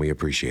the time. We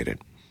appreciate it.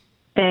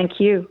 Thank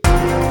you.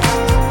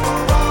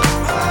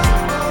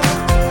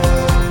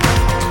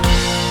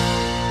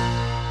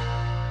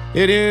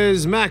 It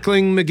is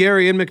Mackling,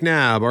 McGarry, and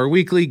McNabb, our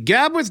weekly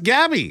Gab with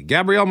Gabby.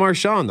 Gabrielle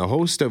Marchand, the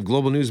host of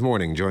Global News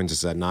Morning, joins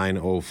us at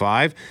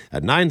 9:05.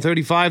 At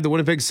 9:35, the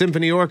Winnipeg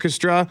Symphony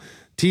Orchestra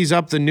tees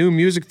up the New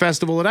Music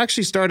Festival. It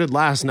actually started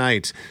last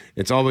night.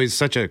 It's always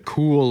such a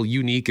cool,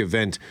 unique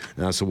event,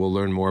 so we'll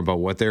learn more about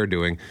what they're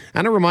doing.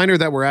 And a reminder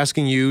that we're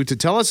asking you to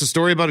tell us a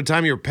story about a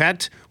time your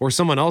pet or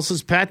someone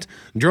else's pet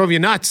drove you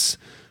nuts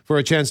for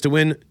a chance to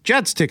win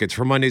Jets tickets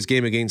for Monday's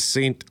game against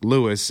St.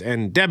 Louis.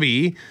 And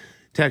Debbie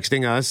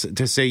texting us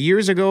to say,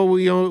 years ago,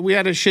 we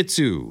had a Shih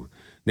Tzu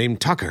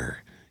named Tucker.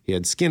 He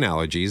had skin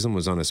allergies and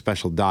was on a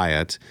special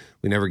diet.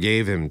 We never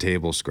gave him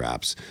table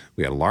scraps.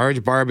 We had a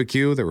large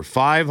barbecue. There were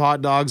 5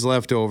 hot dogs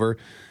left over,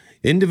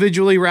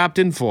 individually wrapped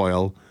in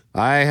foil.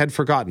 I had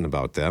forgotten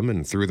about them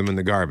and threw them in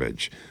the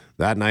garbage.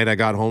 That night, I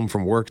got home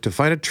from work to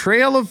find a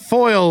trail of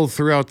foil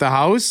throughout the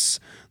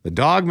house. The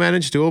dog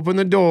managed to open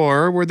the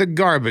door where the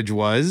garbage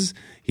was.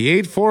 He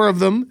ate 4 of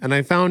them, and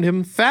I found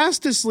him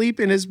fast asleep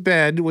in his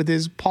bed with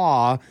his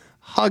paw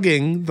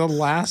hugging the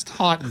last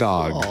hot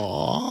dog.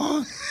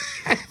 Aww.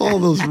 All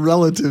those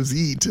relatives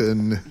eat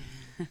and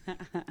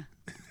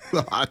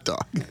the hot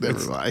dog.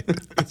 Never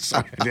mind.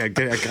 Sorry,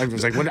 I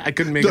was like, I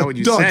couldn't make out what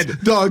you said.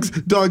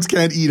 Dogs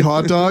can't eat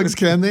hot dogs,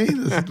 can they?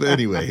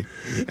 Anyway.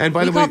 And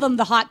by we the way, call them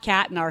the hot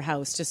cat in our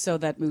house, just so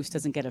that Moose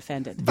doesn't get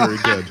offended. Very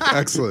good.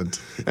 Excellent.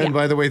 And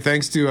by the way,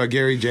 thanks to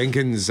Gary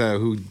Jenkins,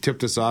 who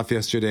tipped us off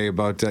yesterday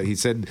about, he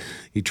said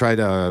he tried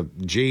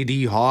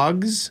J.D.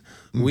 Hogg's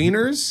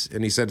wieners,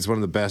 and he said it's one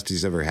of the best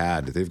he's ever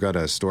had. They've got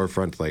a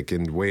storefront like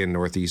way in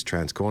northeast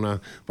Transcona,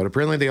 but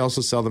apparently they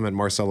also sell them at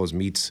Marcello's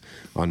Meats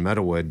on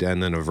Meadowood,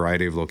 and then a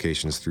variety of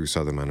locations through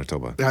southern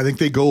Manitoba. I think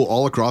they go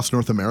all across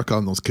North America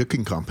on those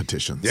cooking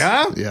competitions.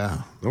 Yeah?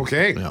 Yeah.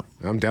 Okay. Yeah.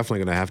 I'm definitely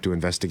going to have to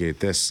investigate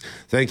this.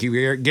 Thank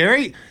you,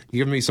 Gary. You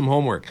giving me some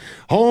homework.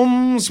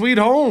 Home Sweet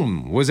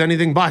Home was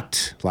anything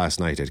but last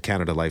night at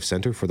Canada Life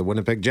Centre for the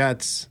Winnipeg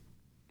Jets.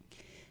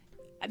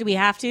 Do we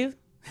have to?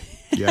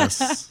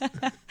 Yes.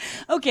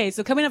 Okay,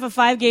 so coming off a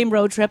 5-game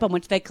road trip on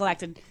which they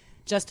collected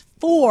just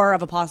 4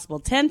 of a possible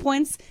 10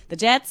 points, the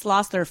Jets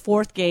lost their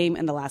 4th game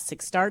in the last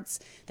 6 starts.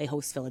 They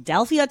host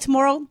Philadelphia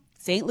tomorrow,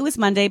 St. Louis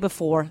Monday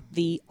before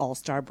the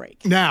All-Star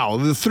break. Now,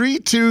 the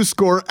 3-2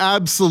 score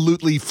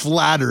absolutely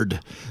flattered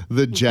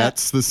the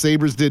Jets. The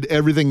Sabres did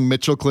everything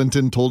Mitchell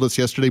Clinton told us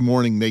yesterday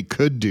morning they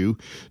could do.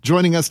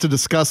 Joining us to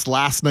discuss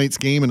last night's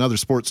game and other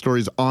sports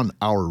stories on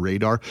our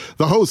radar,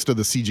 the host of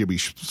the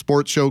CJB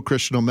Sports Show,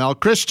 Christian O'Mell.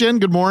 Christian,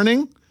 good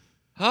morning.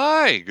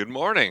 Hi, good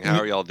morning. How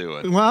are y'all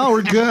doing? Well,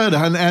 we're good.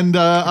 And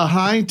a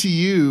hi to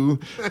you.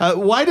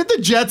 Why did the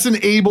Jets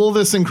enable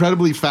this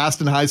incredibly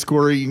fast and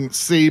high-scoring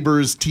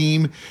Sabres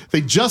team?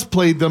 They just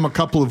played them a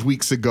couple of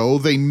weeks ago.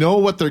 They know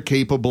what they're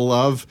capable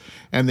of,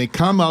 and they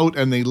come out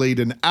and they laid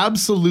an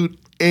absolute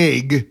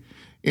egg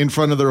in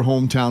front of their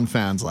hometown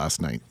fans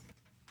last night.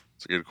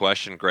 It's a good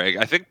question, Greg.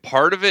 I think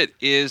part of it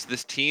is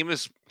this team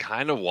is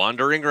kind of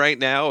wandering right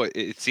now.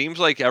 It seems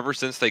like ever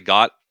since they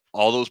got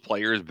all those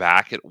players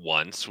back at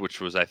once, which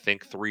was, I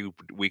think, 3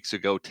 weeks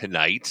ago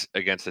tonight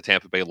against the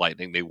Tampa Bay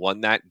Lightning. They won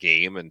that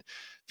game and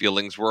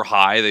feelings were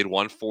high. They'd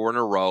won 4 in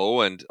a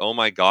row and, oh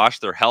my gosh,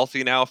 they're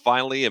healthy now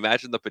finally.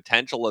 Imagine the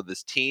potential of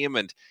this team,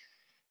 and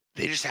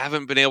they just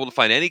haven't been able to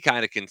find any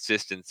kind of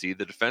consistency.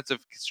 The defensive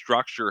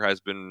structure has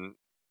been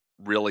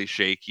really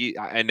shaky,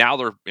 and now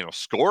their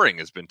scoring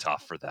has been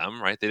tough for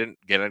them, right? They didn't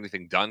get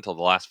anything done till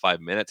the last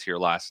 5 minutes here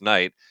last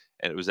night,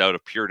 and it was out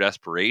of pure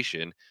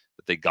desperation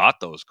that they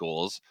got those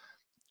goals.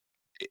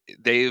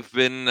 They've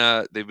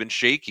been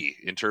shaky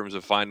in terms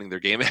of finding their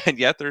game, and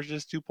yet there's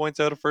just 2 points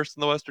out of first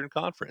in the Western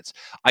Conference.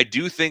 I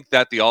do think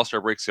that the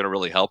All-Star break is going to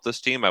really help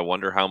this team. I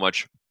wonder how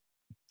much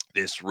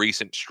this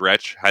recent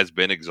stretch has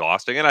been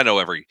exhausting, and I know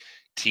every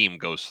team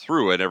goes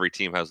through it. Every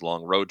team has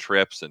long road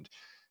trips and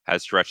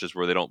has stretches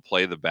where they don't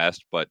play the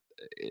best, but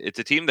it's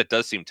a team that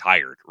does seem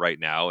tired right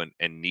now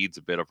and needs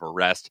a bit of a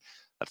rest.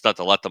 That's not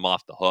to let them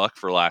off the hook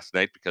for last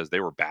night, because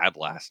they were bad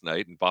last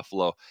night in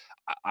Buffalo.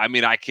 I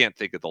mean, I can't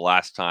think of the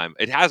last time.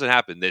 It hasn't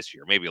happened this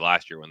year, maybe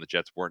last year when the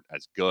Jets weren't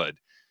as good,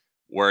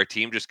 where a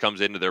team just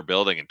comes into their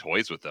building and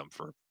toys with them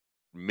for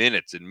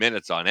minutes and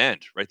minutes on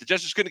end, right? The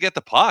Jets just couldn't get the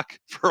puck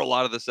for a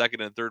lot of the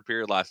second and third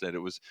period last night. It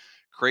was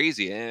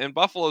crazy. And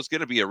Buffalo's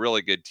going to be a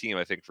really good team,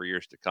 I think, for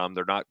years to come.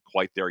 They're not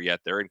quite there yet.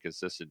 They're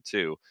inconsistent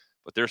too,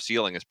 but their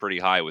ceiling is pretty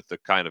high with the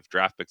kind of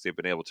draft picks they've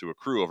been able to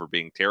accrue over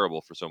being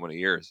terrible for so many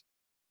years.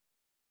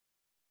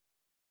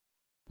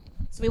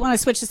 So we want to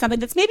switch to something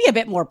that's maybe a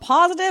bit more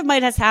positive,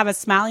 might have us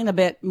smiling a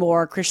bit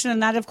more, Christian,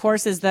 and that, of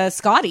course, is the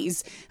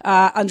Scotties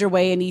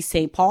underway in East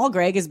St. Paul.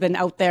 Greg has been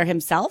out there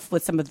himself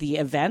with some of the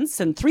events,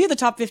 and 3 of the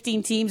top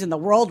 15 teams in the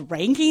world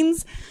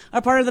rankings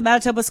are part of the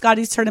Manitoba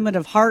Scotties Tournament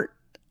of Heart.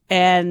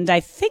 And I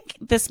think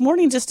this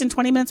morning, just in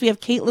 20 minutes, we have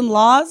Caitlin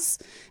Laws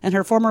and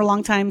her former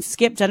longtime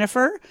skip,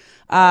 Jennifer.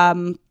 Are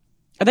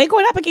they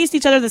going up against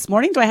each other this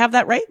morning? Do I have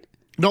that right?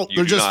 No, You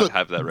they're do just not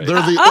have that right.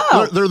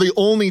 they're the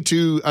only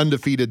two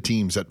undefeated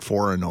teams at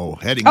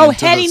 4-0 heading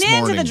heading this into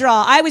morning. the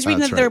draw. I was reading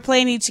That's that they were right.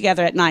 playing each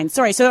together at 9.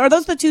 Sorry. So are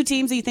those the two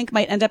teams that you think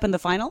might end up in the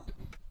final?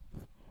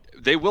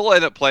 They will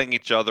end up playing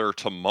each other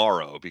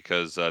tomorrow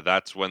because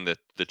that's when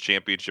the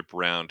championship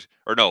round,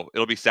 or no,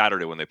 it'll be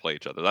Saturday when they play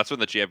each other. That's when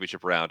the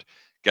championship round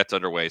gets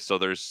underway. So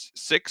there's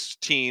 6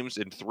 teams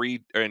in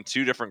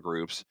 2 different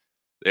groups.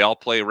 They all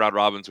play round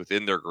robins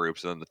within their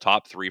groups, and then the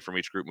top 3 from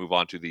each group move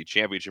on to the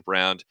championship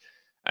round.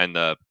 And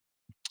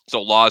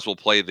so Laws will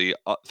play the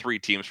 3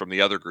 teams from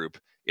the other group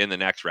in the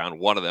next round.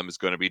 One of them is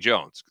going to be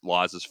Jones.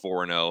 Laws is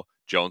 4-0.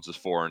 Jones is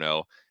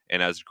 4-0.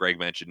 And as Greg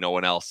mentioned, no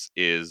one else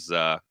is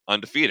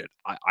undefeated.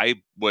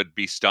 I would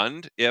be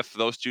stunned if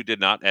those two did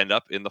not end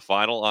up in the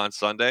final on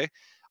Sunday.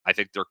 I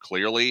think they're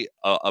clearly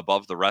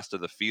above the rest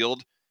of the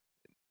field.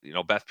 You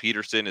know, Beth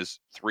Peterson is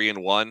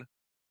 3-1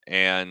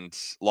 and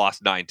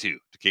lost 9-2 to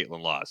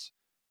Caitlin Laws.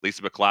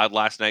 Lisa McLeod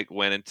last night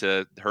went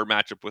into her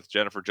matchup with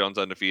Jennifer Jones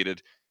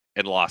undefeated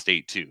and lost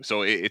 8-2.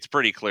 So it's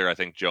pretty clear. I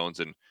think Jones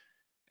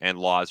and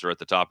Laws are at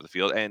the top of the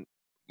field, and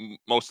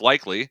most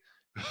likely,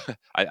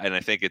 I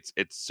think it's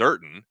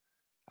certain.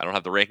 I don't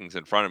have the rankings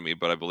in front of me,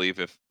 but I believe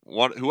if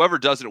whoever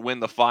doesn't win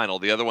the final,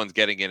 the other one's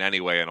getting in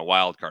anyway in a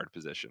wild card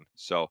position.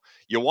 So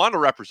you want to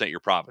represent your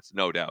province,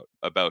 no doubt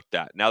about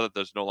that. Now that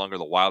there's no longer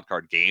the wild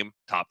card game,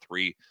 top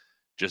 3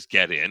 just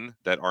get in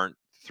that aren't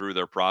through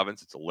their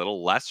province. It's a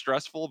little less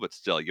stressful, but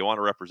still, you want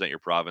to represent your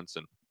province.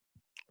 And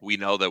we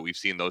know that we've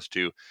seen those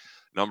two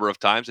number of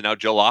times. And now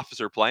Jill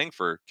Officer playing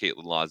for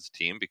Caitlin Laws'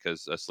 team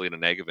because Selena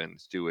Negevin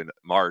is due in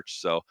March.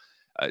 So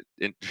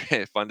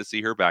fun to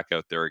see her back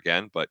out there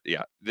again. But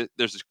yeah,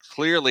 there's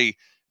clearly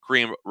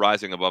cream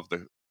rising above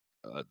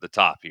the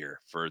top here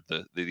for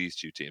these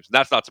two teams. And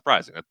that's not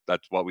surprising.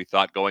 That's what we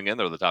thought going in.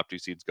 They're the top 2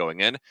 seeds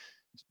going in.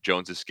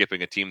 Jones is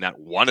skipping a team that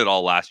won it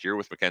all last year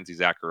with Mackenzie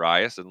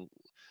Zacharias, and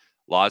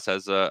Laws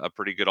has a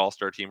pretty good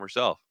all-star team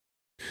herself.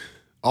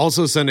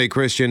 Also Sunday,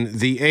 Christian,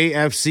 the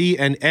AFC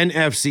and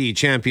NFC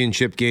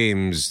championship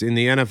games in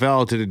the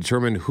NFL to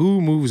determine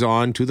who moves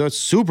on to the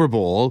Super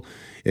Bowl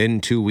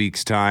in 2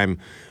 weeks' time.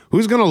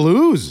 Who's going to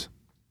lose?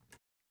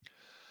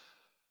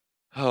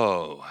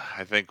 Oh,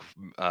 I think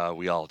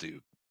we all do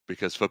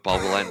because football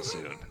will end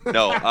soon.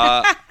 No,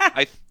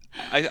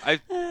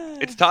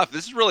 it's tough.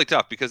 This is really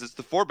tough because it's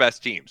the 4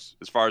 best teams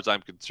as far as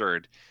I'm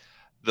concerned.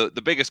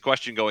 The biggest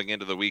question going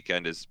into the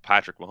weekend is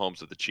Patrick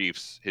Mahomes of the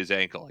Chiefs, his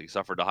ankle. He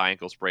suffered a high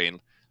ankle sprain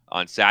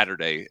on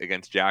Saturday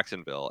against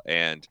Jacksonville,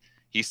 and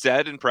he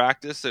said in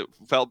practice it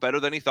felt better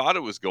than he thought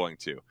it was going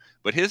to.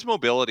 But his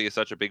mobility is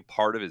such a big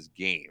part of his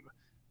game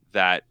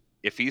that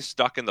if he's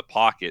stuck in the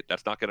pocket,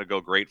 that's not going to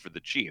go great for the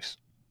Chiefs.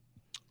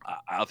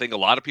 I think a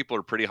lot of people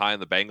are pretty high on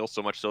the Bengals,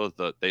 so much so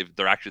that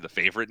they're actually the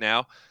favorite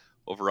now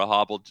over a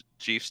hobbled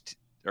Chiefs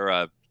or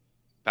a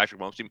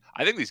Patrick Mahomes team.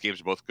 I think these games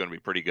are both going to be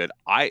pretty good.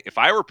 If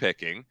I were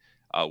picking,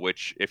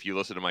 which if you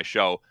listen to my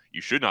show,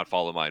 you should not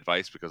follow my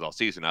advice because all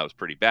season I was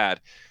pretty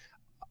bad.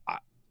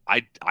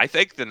 I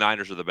think the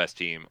Niners are the best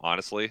team,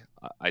 honestly.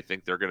 I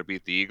think they're going to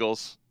beat the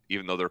Eagles,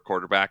 even though their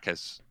quarterback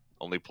has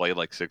only played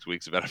like 6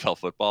 weeks of NFL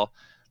football.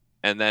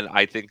 And then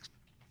I think...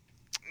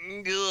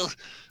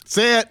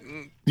 Say it.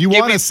 You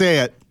want to say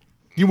it.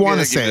 You want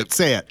to say it.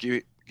 Say it.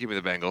 Give me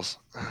the Bengals.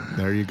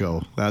 There you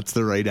go. That's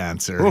the right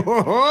answer.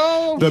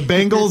 The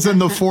Bengals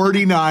and the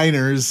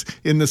 49ers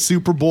in the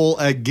Super Bowl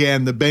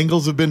again. The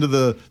Bengals have been to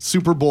the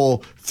Super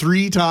Bowl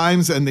 3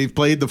 times, and they've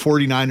played the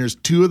 49ers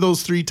 2 of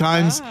those 3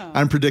 times. Oh.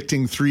 I'm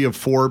predicting 3 of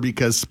 4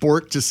 because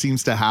sport just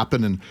seems to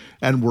happen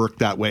and work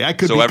that way. I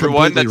could be completely wrong.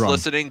 So everyone that's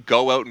listening,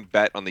 go out and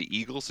bet on the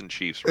Eagles and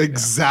Chiefs right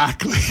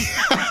exactly.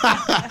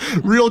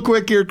 Real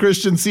quick here,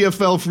 Christian.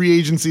 CFL free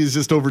agency is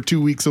just over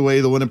 2 weeks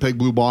away. The Winnipeg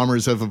Blue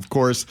Bombers have, of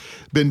course,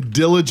 been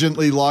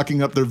diligently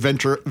locking up their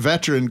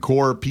veteran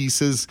core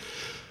pieces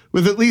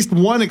with at least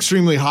one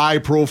extremely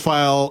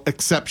high-profile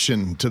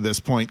exception to this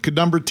point. Could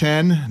number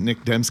 10, Nic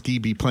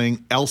Demski, be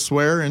playing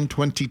elsewhere in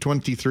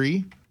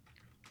 2023?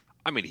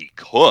 I mean, he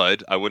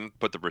could. I wouldn't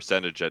put the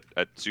percentage at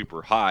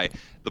super high.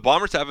 The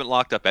Bombers haven't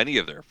locked up any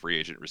of their free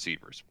agent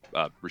receivers.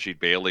 Rasheed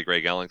Bailey,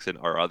 Greg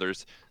Ellingson, or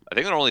others. I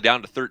think they're only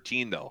down to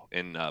 13, though,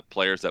 in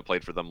players that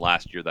played for them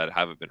last year that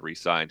haven't been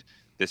re-signed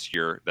this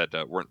year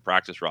that weren't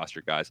practice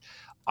roster guys.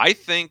 I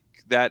think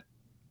that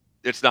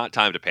it's not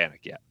time to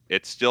panic yet.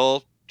 It's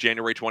still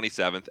January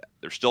 27th.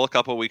 They're still a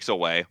couple of weeks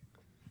away.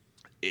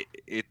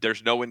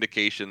 There's no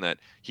indication that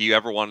he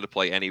ever wanted to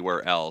play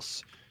anywhere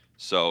else.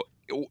 So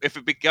if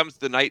it becomes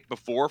the night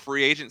before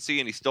free agency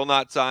and he's still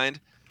not signed,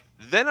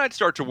 then I'd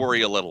start to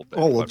worry a little bit.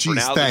 Oh, well, but geez, for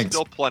now, thanks.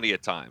 There's still plenty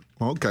of time.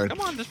 Okay.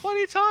 Come on, there's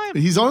plenty of time.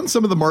 He's on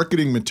some of the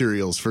marketing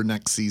materials for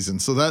next season,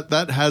 so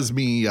that has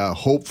me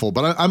hopeful.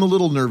 But I'm a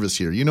little nervous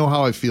here. You know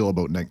how I feel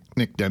about Nic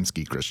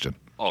Demski, Christian.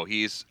 Oh,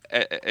 he's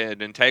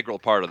an integral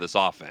part of this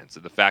offense.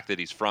 And the fact that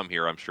he's from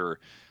here, I'm sure,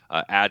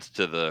 adds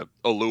to the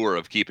allure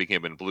of keeping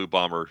him in Blue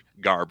Bomber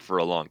garb for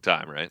a long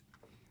time, right?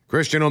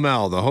 Christian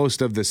O'Mell, the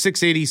host of the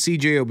 680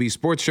 CJOB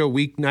Sports Show,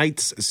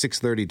 weeknights,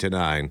 6:30 to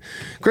 9.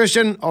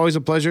 Christian, always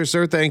a pleasure,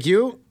 sir. Thank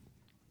you.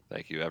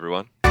 Thank you,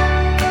 everyone.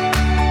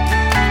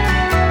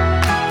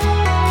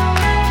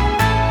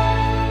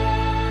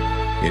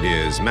 It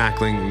is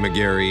Mackling,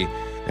 McGarry,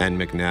 and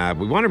McNabb.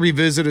 We want to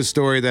revisit a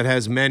story that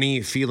has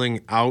many feeling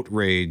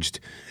outraged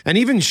and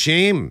even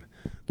shame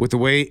with the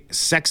way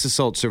sex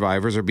assault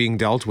survivors are being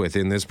dealt with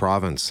in this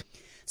province.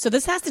 So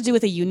this has to do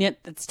with a unit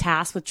that's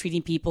tasked with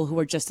treating people who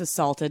were just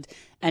assaulted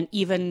and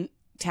even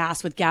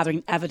tasked with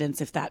gathering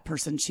evidence if that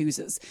person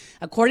chooses.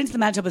 According to the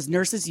Manitoba's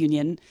Nurses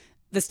Union,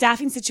 the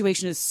staffing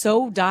situation is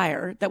so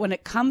dire that when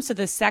it comes to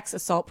the sex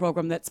assault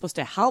program that's supposed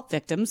to help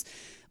victims,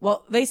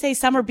 well, they say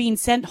some are being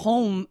sent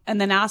home and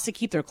then asked to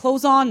keep their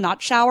clothes on,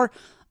 not shower,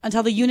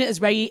 until the unit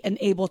is ready and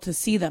able to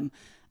see them.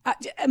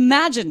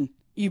 Imagine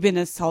you've been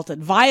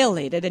assaulted,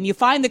 violated, and you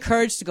find the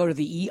courage to go to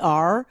the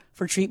ER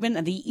for treatment,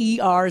 and the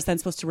ER is then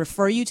supposed to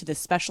refer you to this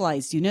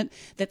specialized unit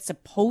that's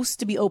supposed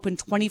to be open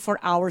 24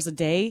 hours a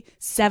day,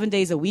 7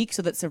 days a week,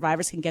 so that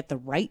survivors can get the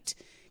right,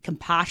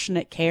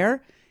 compassionate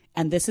care.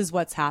 And this is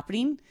what's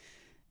happening.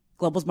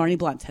 Global's Marnie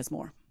Blunt has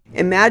more.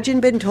 Imagine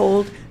being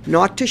told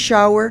not to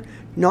shower,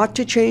 not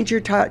to change your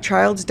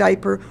child's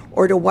diaper,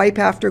 or to wipe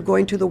after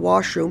going to the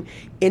washroom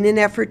in an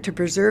effort to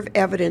preserve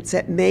evidence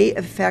that may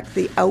affect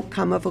the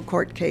outcome of a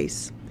court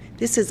case.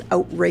 This is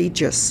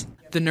outrageous.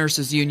 The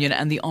Nurses Union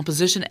and the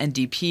opposition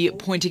NDP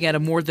pointing at a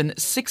more than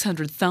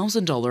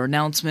 $600,000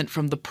 announcement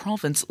from the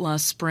province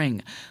last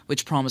spring,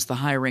 which promised the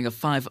hiring of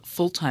 5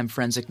 full-time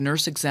forensic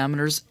nurse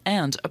examiners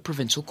and a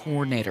provincial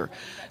coordinator.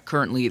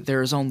 Currently,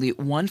 there is only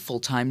 1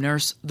 full-time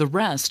nurse. The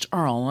rest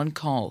are all on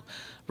call,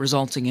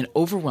 resulting in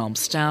overwhelmed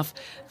staff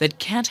that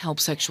can't help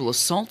sexual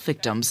assault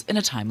victims in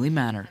a timely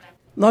manner.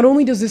 Not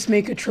only does this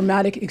make a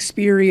traumatic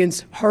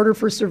experience harder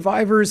for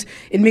survivors,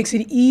 it makes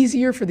it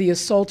easier for the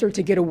assaulter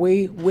to get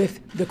away with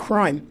the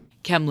crime.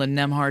 Kemlyn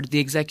Nemhard, the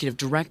executive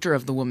director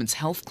of the Women's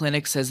Health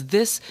Clinic, says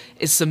this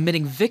is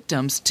submitting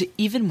victims to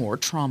even more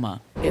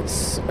trauma.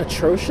 It's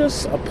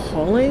atrocious,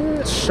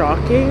 appalling,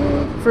 shocking.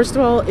 First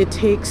of all, it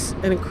takes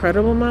an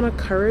incredible amount of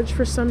courage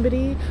for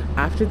somebody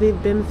after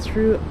they've been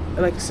through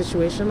a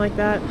situation like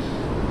that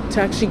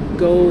to actually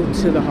go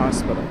to the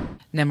hospital.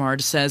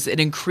 Nemhard says it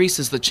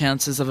increases the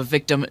chances of a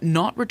victim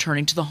not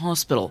returning to the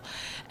hospital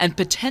and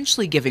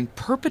potentially giving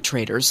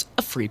perpetrators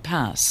a free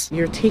pass.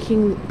 You're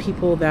taking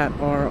people that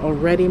are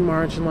already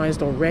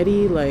marginalized,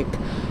 already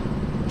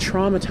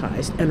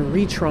traumatized, and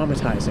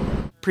re-traumatizing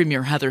them.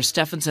 Premier Heather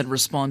Stephenson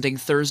responding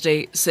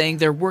Thursday, saying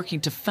they're working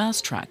to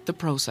fast-track the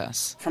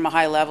process. From a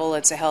high level,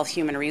 it's a health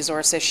human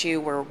resource issue.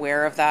 We're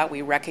aware of that.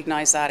 We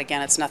recognize that.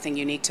 Again, it's nothing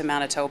unique to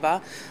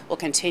Manitoba. We'll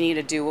continue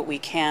to do what we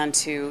can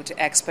to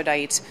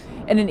expedite.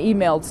 In an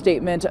emailed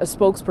statement, a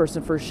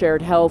spokesperson for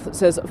Shared Health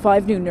says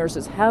 5 new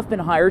nurses have been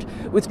hired,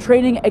 with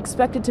training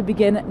expected to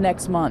begin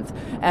next month.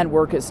 And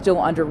work is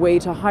still underway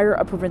to hire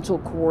a provincial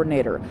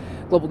coordinator.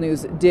 Global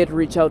News did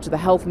reach out to the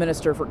health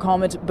minister for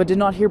comment, but did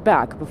not hear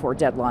back before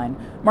deadline.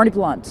 Marnie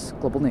Blunt,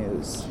 Global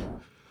News.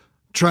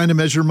 Trying to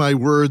measure my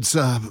words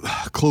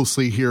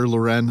closely here,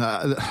 Loren.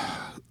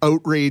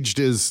 Outraged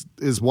is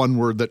one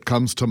word that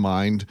comes to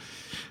mind.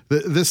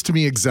 This to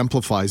me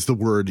exemplifies the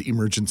word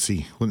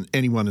emergency when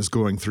anyone is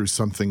going through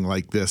something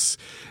like this.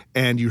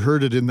 And you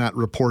heard it in that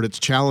report. It's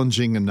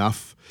challenging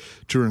enough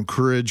to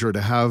encourage or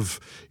to have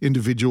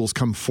individuals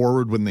come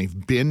forward when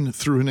they've been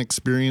through an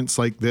experience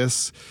like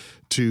this,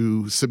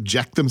 to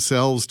subject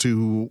themselves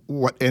to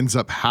what ends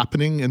up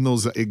happening in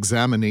those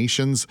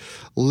examinations,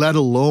 let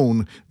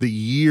alone the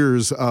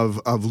years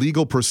of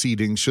legal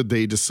proceedings should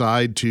they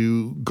decide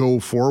to go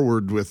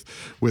forward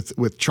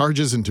with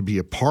charges and to be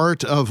a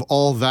part of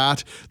all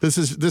that. This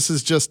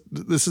is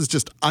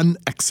just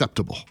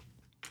unacceptable.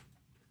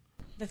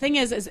 The thing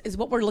is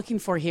what we're looking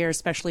for here,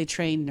 especially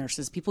trained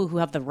nurses, people who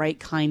have the right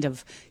kind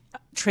of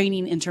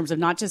training in terms of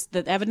not just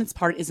the evidence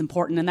part is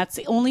important, and that's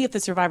only if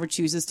the survivor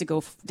chooses to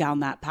go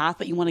down that path,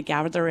 but you want to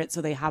gather it so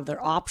they have their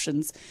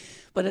options.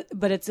 But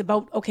it's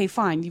about, okay,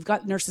 fine, you've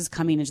got nurses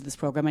coming into this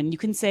program, and you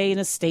can say in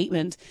a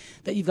statement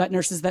that you've got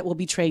nurses that will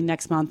be trained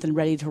next month and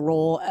ready to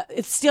roll.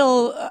 It's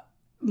still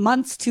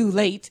months too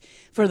late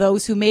for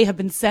those who may have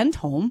been sent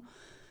home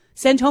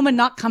and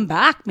not come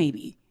back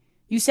maybe.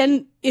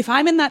 If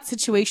I'm in that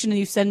situation and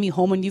you send me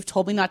home and you've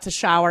told me not to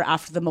shower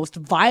after the most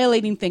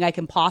violating thing I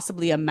can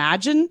possibly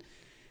imagine,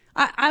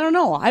 I don't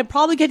know. I'm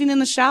probably getting in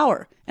the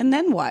shower. And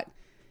then what?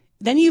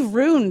 Then you've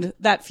ruined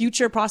that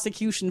future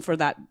prosecution for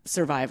that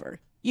survivor.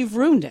 You've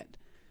ruined it.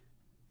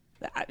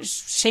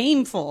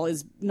 Shameful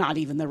is not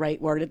even the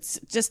right word. It's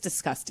just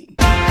disgusting.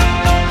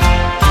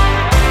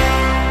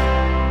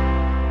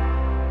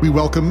 We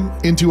welcome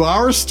into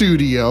our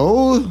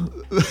studio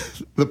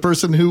the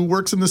person who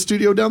works in the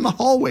studio down the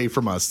hallway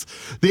from us,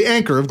 the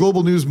anchor of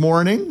Global News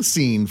Morning,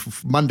 seen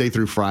Monday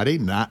through Friday,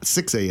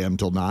 6 a.m.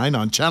 till 9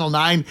 on Channel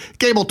 9,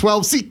 Cable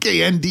 12,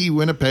 CKND,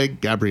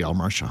 Winnipeg, Gabrielle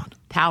Marchand.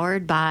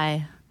 Powered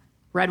by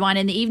Red wine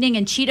in the evening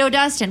and Cheeto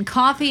dust and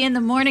coffee in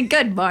the morning.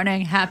 Good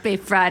morning. Happy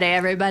Friday,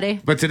 everybody.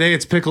 But today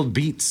it's pickled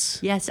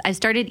beets. Yes, I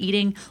started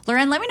eating.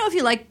 Lauren, let me know if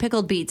you like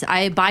pickled beets.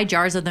 I buy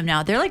jars of them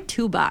now. They're like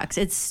 $2.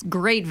 It's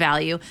great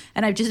value.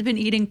 And I've just been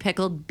eating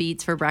pickled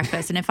beets for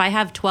breakfast. And if I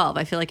have 12,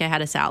 I feel like I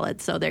had a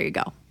salad. So there you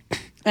go.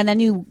 And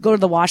then you go to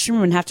the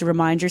washroom and have to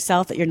remind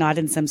yourself that you're not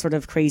in some sort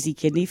of crazy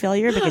kidney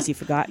failure because you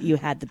forgot you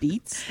had the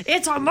beets.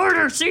 It's a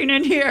murder scene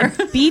in here.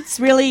 Beets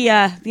really,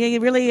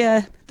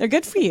 they're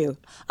good for you.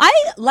 I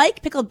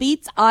like pickled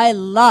beets. I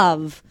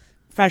love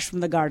fresh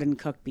from the garden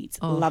cooked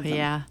beets. Love them.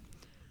 Yeah.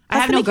 I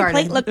have no garden.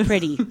 Plate look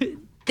pretty.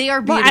 They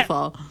are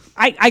beautiful.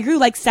 I grew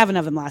like 7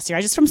 of them last year.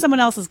 I just from someone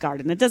else's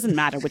garden. It doesn't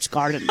matter which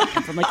garden they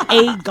come from, like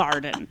a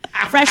garden.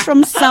 Fresh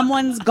from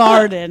someone's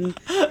garden.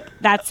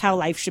 That's how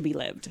life should be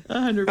lived.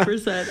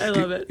 100%. I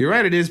love it. You're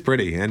right, it is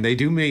pretty. And they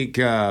do make,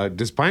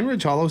 does Pine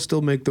Ridge Hollow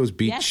still make those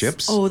beet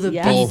chips? Oh, the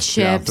beet chips.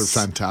 Yeah, they're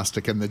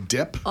fantastic. And the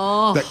dip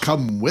that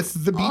come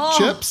with the beet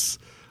chips,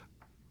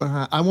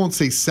 I won't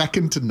say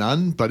second to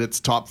none, but it's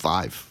top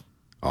 5.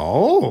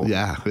 Oh.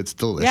 Yeah, it's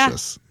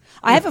delicious. Yeah.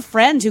 I have a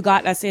friend who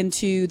got us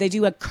into, they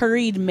do a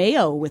curried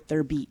mayo with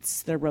their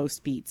beets, their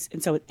roast beets.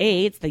 And so,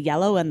 it's the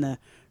yellow and the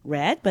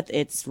red, but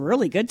it's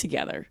really good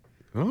together.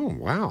 Oh,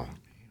 wow.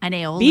 An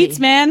aioli. Beets,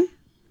 man.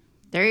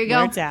 There you go.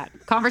 Where it's at.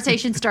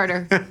 Conversation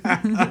starter.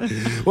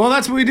 Well,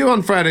 that's what we do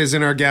on Fridays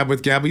in our Gab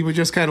with Gabby. We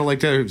just kind of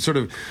like to sort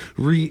of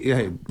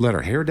let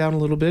our hair down a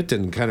little bit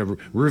and kind of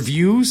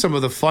review some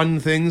of the fun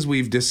things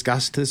we've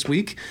discussed this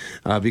week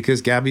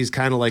because Gabby's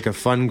kind of like a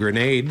fun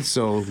grenade.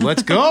 So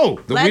let's go.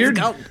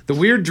 The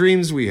weird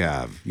dreams we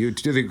have.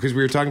 Because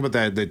we were talking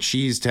about the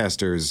cheese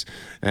testers.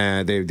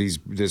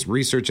 This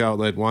research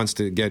outlet wants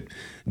to get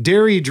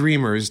dairy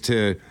dreamers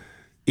to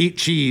eat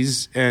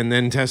cheese and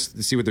then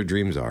see what their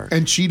dreams are.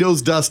 And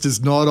Cheetos dust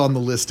is not on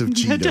the list of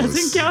Cheetos. That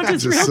doesn't count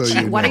as real so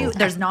cheese.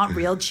 There's not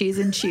real cheese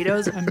in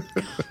Cheetos? I'm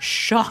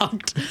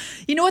shocked.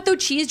 You know what, though?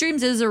 Cheese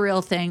dreams is a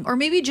real thing. Or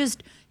maybe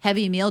just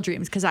heavy meal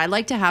dreams, because I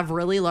like to have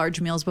really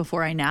large meals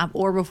before I nap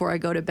or before I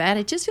go to bed.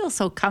 It just feels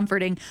so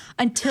comforting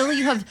until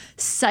you have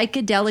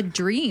psychedelic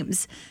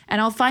dreams.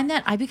 And I'll find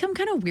that I become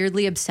kind of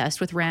weirdly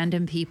obsessed with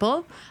random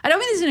people. I don't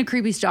mean this in a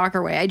creepy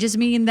stalker way. I just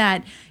mean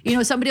that,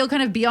 somebody will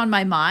kind of be on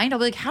my mind. I'll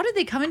be like, how did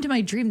they come into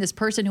my dream, this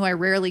person who I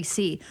rarely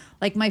see?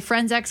 Like my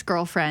friend's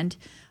ex-girlfriend.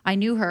 I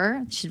knew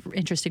her. She's an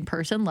interesting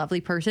person,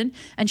 lovely person.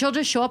 And she'll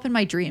just show up in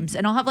my dreams.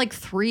 And I'll have like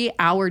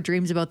 3-hour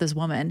dreams about this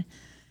woman.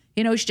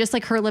 It's just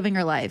like her living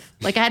her life.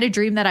 Like I had a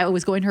dream that I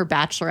was going to her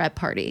bachelorette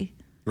party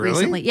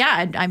recently.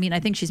 Yeah. I mean,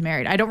 I think she's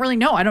married. I don't really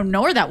know. I don't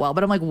know her that well,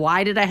 but I'm like,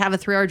 why did I have a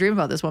 3-hour dream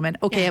about this woman?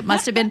 Okay. It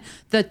must have been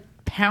the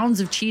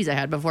pounds of cheese I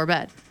had before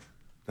bed.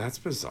 That's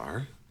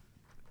bizarre.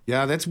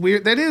 Yeah, that's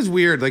weird. That is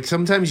weird. Like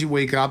sometimes you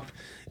wake up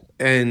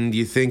and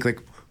you think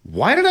like,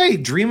 why did I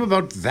dream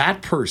about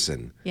that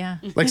person? Yeah.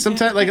 Like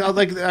sometimes,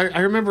 I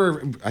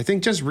remember, I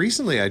think just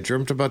recently I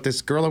dreamt about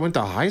this girl I went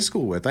to high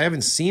school with. I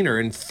haven't seen her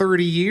in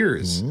 30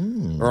 years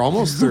or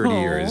almost 30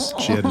 years.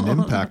 She had an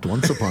impact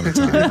once upon a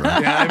time,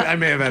 right? Yeah, I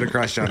may have had a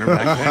crush on her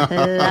back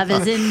then. Love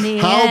is in the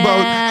How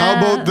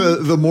about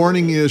the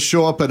morning you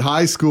show up at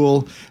high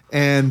school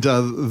and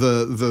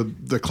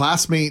the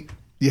classmate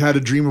you had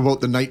a dream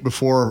about the night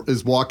before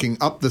is walking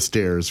up the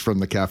stairs from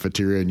the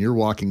cafeteria and you're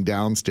walking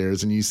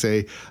downstairs and you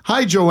say,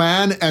 "Hi,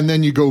 Joanne." And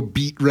then you go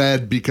beet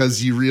red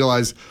because you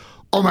realize,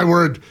 oh my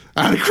word,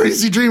 I had a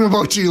crazy dream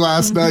about you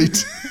last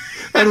night.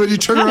 And when you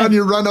turn around,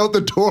 you run out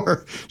the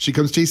door. She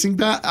comes chasing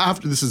back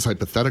after. This is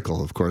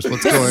hypothetical, of course.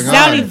 What's going on?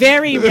 Sounding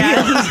very bad.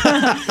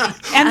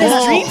 And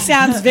this dream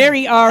sounds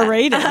very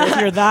R-rated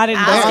if you're that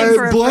invested.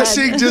 I'm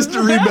blushing just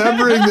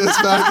remembering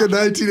this back in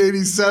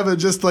 1987.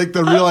 Just like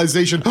the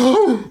realization,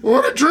 oh,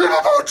 what a dream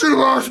about you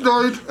last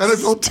night. And I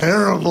felt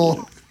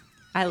terrible.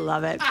 I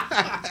love it.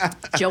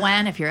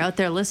 Joanne, if you're out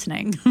there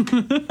listening.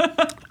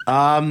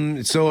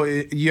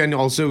 And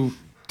also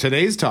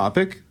today's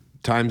topic,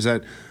 times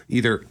that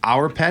either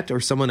our pet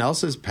or someone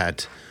else's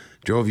pet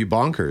drove you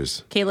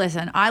bonkers. Okay,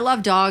 listen, I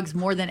love dogs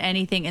more than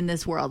anything in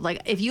this world.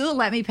 Like, if you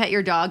let me pet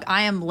your dog,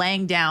 I am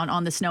laying down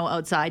on the snow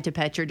outside to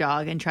pet your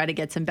dog and try to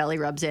get some belly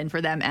rubs in for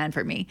them and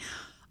for me.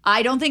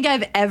 I don't think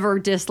I've ever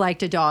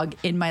disliked a dog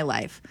in my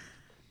life.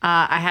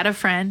 I had a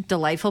friend,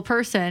 delightful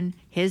person.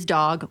 His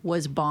dog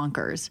was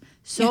bonkers.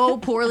 So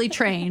poorly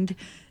trained.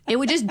 It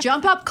would just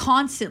jump up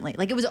constantly.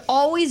 Like, it was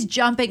always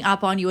jumping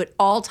up on you at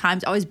all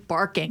times, always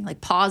barking,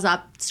 like paws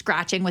up,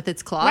 scratching with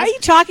its claws. Why are you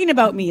talking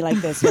about me like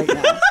this right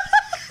now?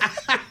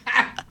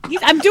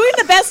 I'm doing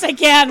the best I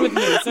can with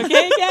this,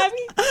 okay,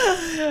 Gabby?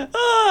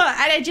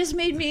 And it just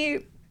made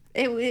me...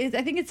 I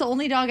think it's the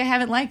only dog I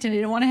haven't liked, and I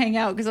didn't want to hang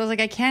out because I was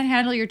like, I can't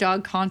handle your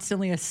dog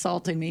constantly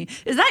assaulting me.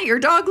 Is that your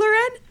dog,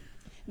 Loren?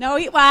 No,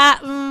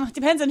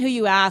 depends on who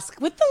you ask.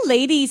 With the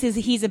ladies,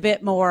 he's a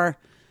bit more...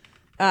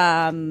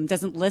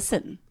 doesn't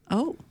listen.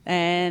 Oh.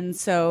 And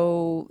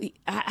so,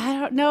 I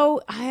don't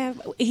know.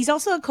 He's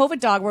also a COVID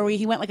dog where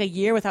he went like a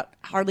year without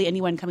hardly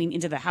anyone coming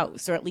into the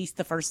house, or at least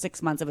the first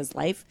 6 months of his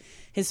life,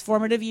 his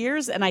formative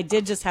years. And I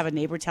did just have a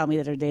neighbor tell me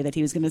the other day that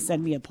he was going to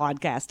send me a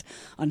podcast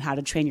on how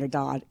to train your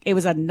dog. It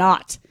was a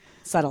not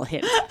subtle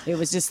hint. It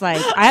was just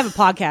like, I have a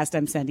podcast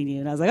I'm sending you.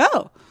 And I was like,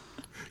 oh.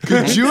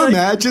 Could you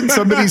imagine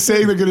somebody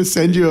saying they're going to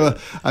send you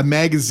a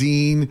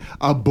magazine,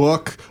 a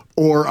book,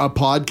 or a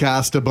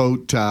podcast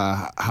about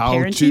how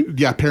Parenting?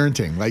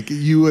 parenting? Like,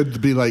 you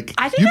would be like,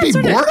 I think you'd be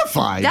that's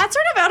mortified. That's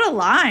sort of out of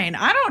line.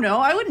 I don't know.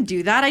 I wouldn't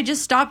do that. I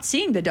just stopped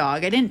seeing the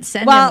dog. I didn't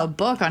send him a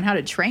book on how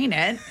to train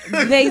it.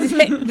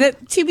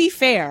 To be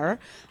fair,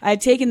 I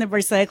had taken the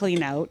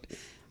recycling out.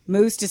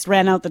 Moose just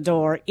ran out the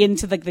door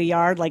into the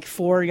yard, like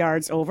 4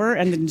 yards over,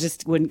 and then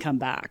just wouldn't come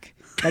back.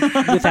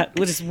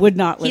 Just would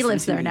not listen. He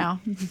lives to there me.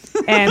 now.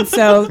 And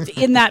so,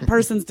 in that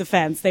person's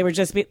defense, they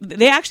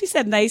actually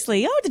said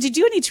nicely, "Oh, did you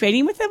do any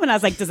training with him?" And I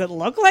was like, "Does it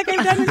look like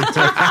I've done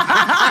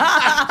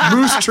it?"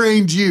 Moose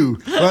trained you.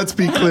 Let's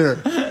be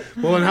clear.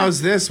 Well, and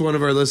how's this? One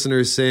of our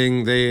listeners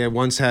saying they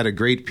once had a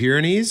Great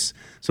Pyrenees.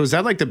 So is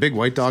that like the big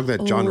white dog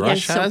that John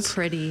Rush has? So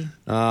pretty.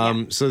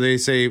 So they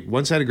say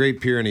once had a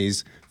Great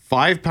Pyrenees,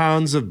 5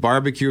 pounds of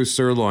barbecue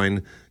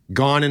sirloin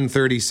gone in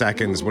 30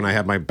 seconds when I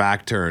had my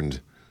back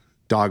turned.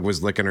 Dog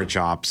was licking her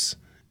chops.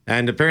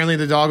 And apparently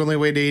the dog only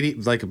weighed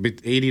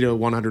 80 to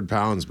 100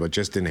 pounds, but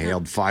just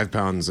inhaled 5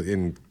 pounds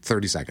in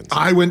 30 seconds.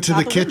 I went to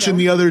the kitchen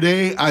the other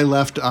day. I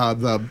left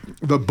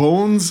the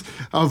bones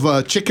of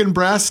a chicken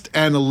breast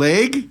and a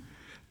leg.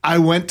 I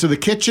went to the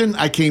kitchen.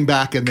 I came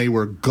back and they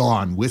were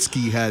gone.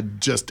 Whiskey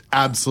had just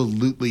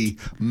absolutely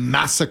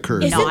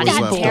massacred. Isn't what was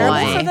that left terrible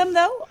over. for them,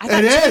 though? I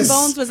thought chicken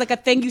bones was like a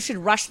thing you should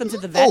rush them to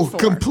the vet for.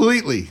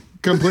 Completely.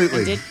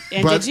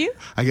 Did you?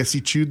 I guess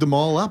he chewed them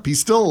all up. He's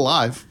still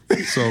alive.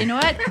 So You know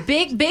what?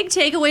 Big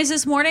takeaways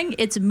this morning.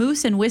 It's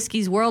Moose and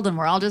Whiskey's world, and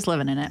we're all just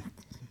living in it.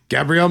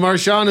 Gabrielle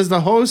Marchand is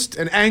the host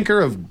and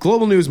anchor of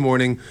Global News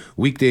Morning,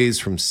 weekdays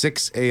from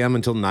 6 a.m.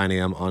 until 9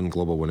 a.m. on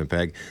Global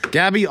Winnipeg.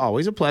 Gabby,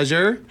 always a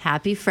pleasure.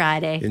 Happy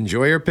Friday.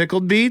 Enjoy your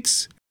pickled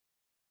beets.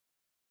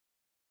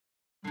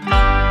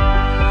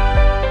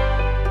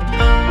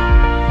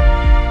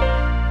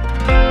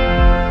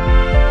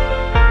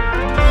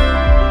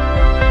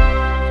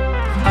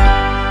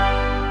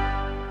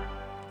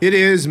 It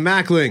is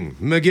Mackling,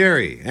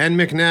 McGarry, and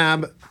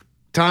McNabb.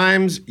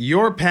 Times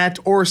your pet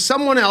or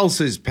someone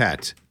else's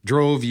pet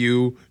drove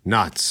you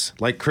nuts.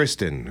 Like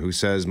Kristen, who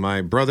says, my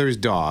brother's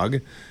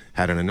dog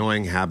had an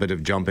annoying habit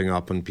of jumping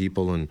up on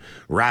people and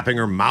wrapping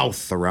her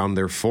mouth around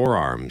their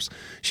forearms.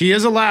 She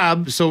is a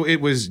lab, so it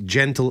was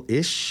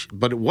gentle-ish,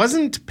 but it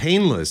wasn't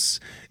painless,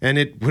 and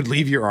it would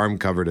leave your arm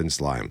covered in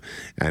slime.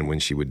 And when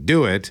she would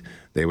do it,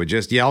 they would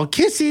just yell,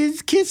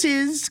 kisses,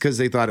 kisses, because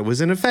they thought it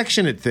was an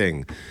affectionate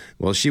thing.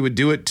 Well, she would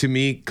do it to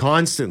me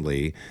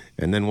constantly,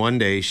 and then one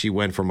day she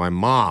went for my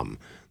mom.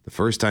 The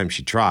first time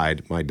she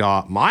tried, my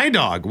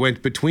dog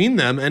went between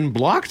them and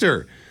blocked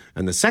her.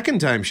 And the second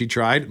time she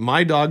tried,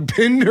 my dog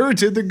pinned her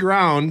to the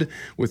ground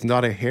with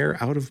not a hair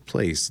out of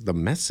place. The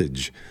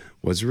message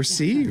was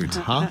received.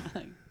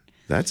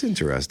 That's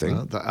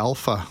interesting. The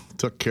alpha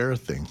took care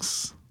of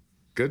things.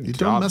 Good you job.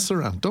 Don't mess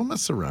around. Don't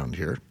mess around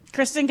here.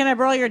 Kristen, can I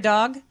borrow your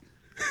dog?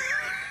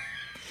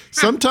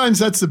 Sometimes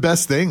that's the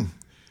best thing,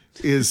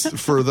 is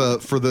for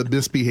the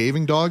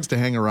misbehaving dogs to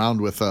hang around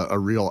with a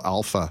real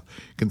alpha.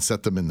 Can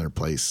set them in their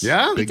place.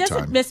 Yeah, He doesn't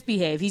time.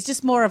 misbehave. He's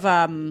just more of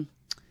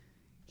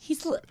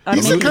he's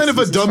a kind of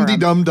a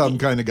dum-de-dum-dum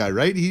kind of guy,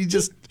 right? He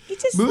just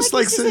Moose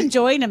he's just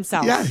enjoying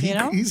himself. Yeah, you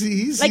know,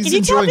 he's like if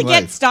you tell him to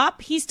enjoying life.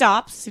 stop, he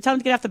stops. If you tell him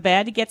to get off the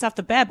bed, he gets off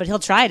the bed, but he'll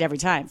try it every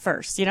time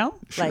first. You know,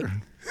 Sure.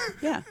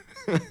 yeah.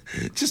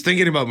 Just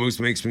thinking about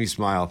Moose makes me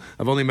smile.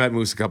 I've only met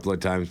Moose a couple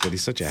of times, but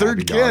he's such a Third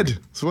happy dog. kid.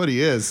 That's what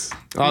he is.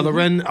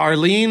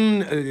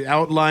 Arlene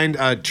outlined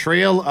a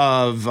trail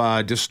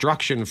of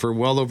destruction for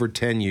well over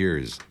 10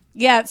 years.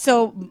 Yeah,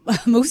 so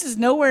Moose is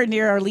nowhere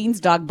near Arlene's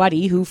dog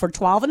Buddy, who for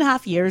 12 and a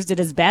half years did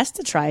his best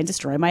to try and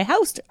destroy my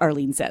house,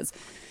 Arlene says.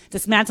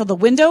 Dismantled the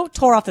window,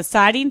 tore off the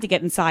siding to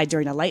get inside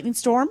during a lightning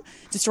storm,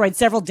 destroyed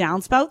several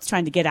downspouts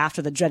trying to get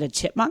after the dreaded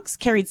chipmunks,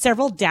 carried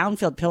several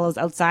downfilled pillows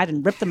outside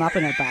and ripped them up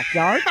in our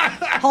backyard,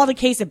 hauled a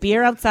case of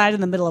beer outside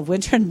in the middle of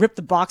winter and ripped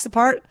the box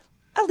apart.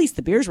 At least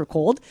the beers were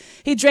cold.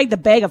 He dragged the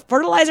bag of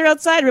fertilizer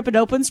outside, ripped it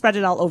open, spread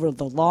it all over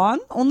the lawn.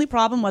 Only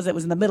problem was it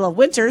was in the middle of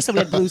winter, so we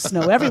had blue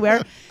snow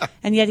everywhere.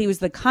 And yet he was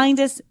the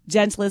kindest,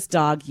 gentlest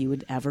dog you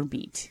would ever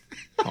meet.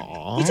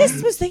 Aww. He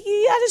just was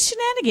he had his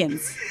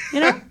shenanigans, you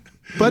know?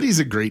 Buddy's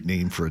a great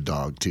name for a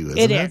dog, too, isn't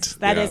It it? is.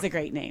 That is a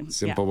great name.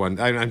 Simple one.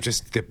 I'm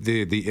just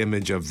the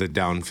image of the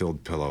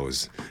downfilled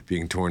pillows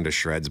being torn to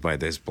shreds by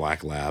this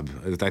black lab.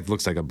 That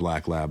looks like a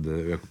black lab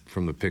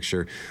from the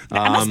picture.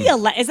 That must be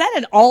is that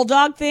an all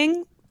dog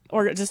thing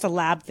or just a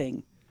lab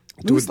thing?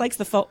 Moose likes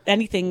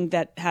anything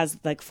that has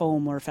like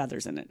foam or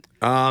feathers in it.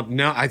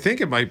 No, I think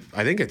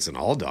it's an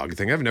all dog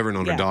thing. I've never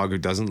known a dog who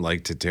doesn't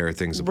like to tear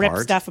things apart.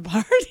 Rip stuff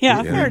apart.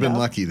 Yeah, We've been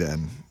lucky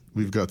then.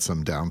 We've got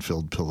some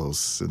downfilled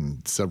pillows in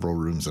several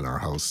rooms in our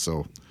house,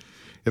 so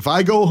if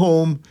I go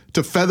home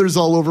to feathers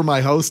all over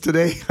my house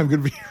today, I'm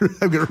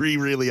gonna be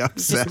really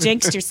upset. Just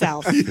jinxed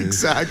yourself.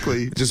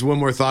 Exactly. Just one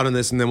more thought on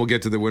this, and then we'll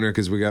get to the winner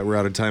because we're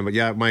out of time. But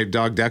yeah, my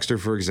dog Dexter,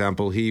 for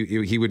example,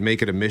 he would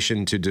make it a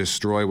mission to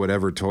destroy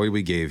whatever toy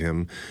we gave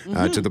him,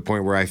 to the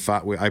point where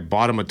I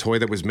bought him a toy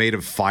that was made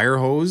of fire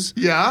hose.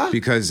 Yeah.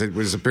 Because it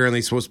was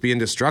apparently supposed to be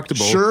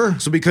indestructible. Sure.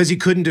 So because he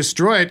couldn't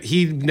destroy it,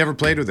 he never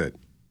played with it.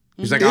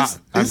 He's like,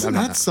 isn't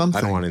that something?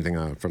 I don't want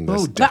anything from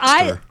this. But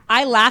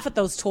I laugh at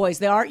those toys.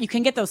 You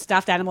can get those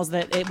stuffed animals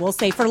that it will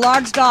say for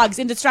large dogs,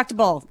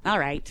 indestructible. All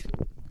right.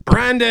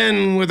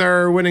 Brandon with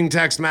our winning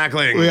text,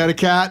 Mackling. We had a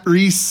cat,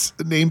 Reese,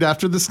 named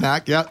after the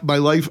snack. Yeah, my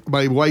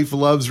wife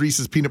loves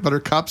Reese's peanut butter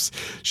cups.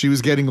 She was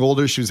getting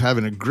older. She was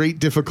having a great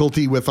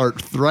difficulty with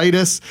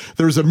arthritis.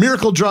 There was a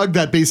miracle drug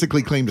that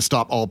basically claimed to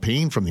stop all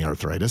pain from the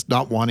arthritis,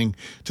 not wanting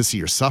to see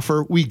her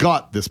suffer. We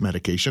got this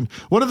medication.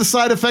 One of the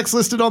side effects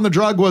listed on the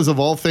drug was, of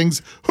all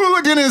things,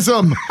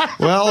 hooliganism.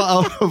 Well,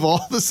 out of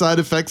all the side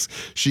effects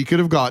she could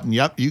have gotten,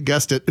 yep, you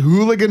guessed it,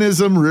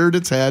 hooliganism reared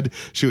its head.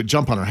 She would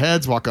jump on our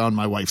heads, walk on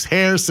my wife's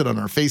hair, sit on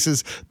our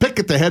faces, pick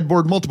at the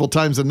headboard multiple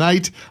times a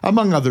night,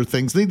 among other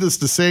things. Needless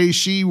to say,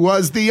 she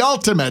was the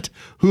ultimate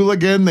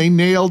hooligan. They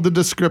nailed the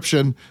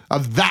description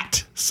of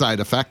that side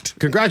effect.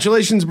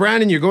 Congratulations,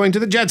 Brandon. You're going to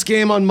the Jets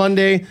game on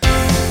Monday.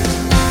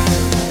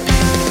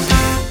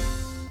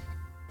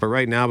 But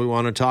right now we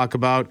want to talk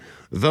about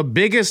the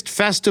biggest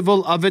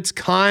festival of its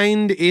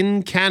kind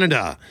in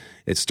Canada.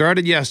 It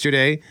started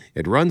yesterday.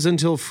 It runs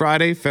until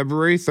Friday,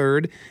 February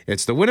 3rd.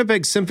 It's the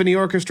Winnipeg Symphony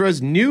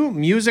Orchestra's New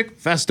Music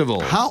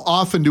Festival. How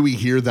often do we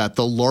hear that?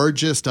 The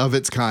largest of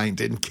its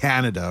kind in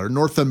Canada or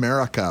North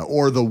America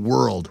or the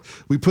world.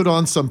 We put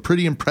on some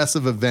pretty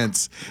impressive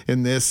events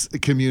in this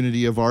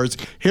community of ours.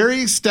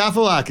 Harry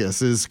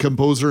Staphylakis is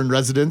composer in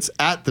residence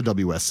at the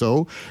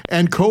WSO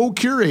and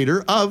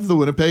co-curator of the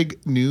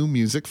Winnipeg New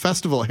Music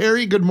Festival.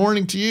 Harry, good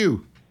morning to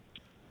you.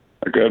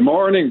 Good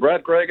morning,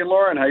 Brett, Greg, and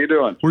Lauren. How you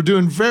doing? We're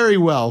doing very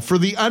well. For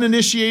the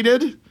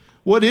uninitiated,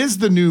 what is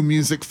the New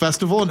Music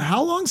Festival and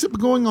how long has it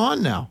been going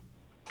on now?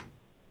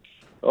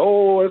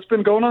 Oh, it's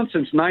been going on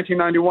since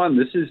 1991.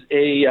 This is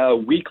a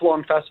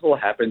week-long festival. It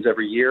happens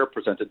every year,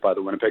 presented by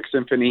the Winnipeg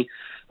Symphony,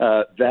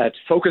 that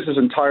focuses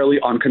entirely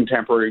on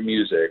contemporary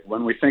music.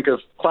 When we think of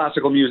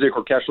classical music,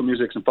 orchestral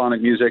music,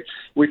 symphonic music,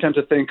 we tend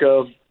to think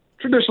of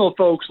traditional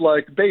folks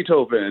like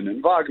Beethoven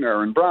and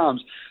Wagner and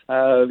Brahms,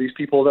 these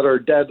people that are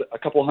dead a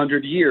couple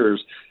hundred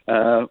years.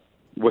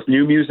 With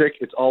new music,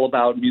 it's all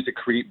about music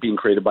being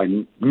created by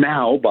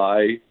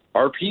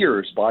our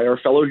peers, by our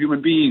fellow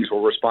human beings who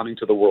are responding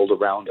to the world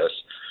around us.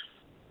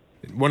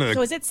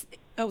 So is it?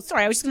 Oh,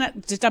 sorry, I was just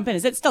going to jump in.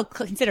 Is it still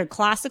considered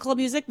classical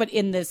music, but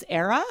in this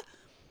era?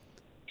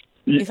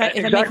 If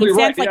I'm making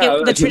sense, like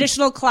the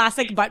traditional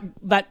classic,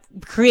 but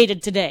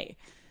created today.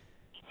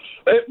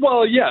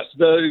 Well, yes,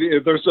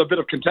 there's a bit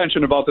of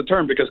contention about the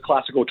term because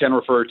classical can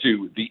refer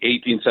to the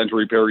 18th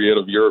century period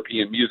of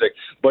European music.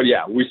 But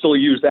yeah, we still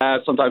use that,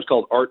 sometimes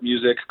called art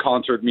music,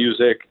 concert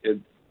music.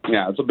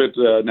 It's a bit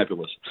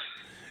nebulous.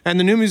 And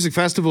the New Music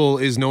Festival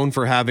is known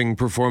for having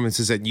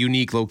performances at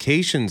unique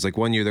locations. Like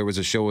one year there was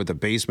a show at the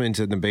basement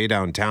in the Bay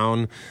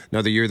downtown.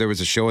 Another year there was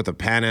a show at the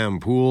Pan Am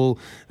Pool.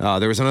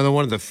 There was another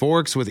one at the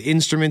Forks with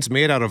instruments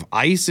made out of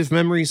ice, if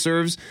memory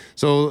serves.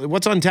 So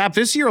what's on tap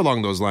this year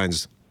along those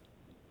lines?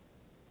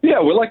 Yeah,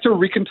 we like to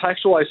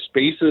recontextualize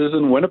spaces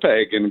in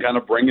Winnipeg and kind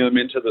of bring them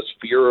into the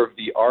sphere of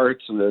the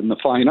arts and the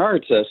fine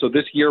arts. So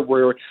this year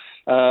we're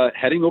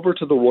heading over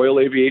to the Royal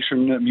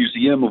Aviation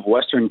Museum of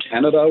Western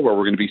Canada, where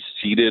we're going to be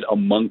seated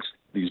amongst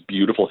these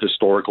beautiful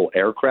historical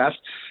aircraft.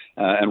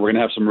 And we're going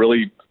to have some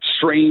really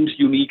strange,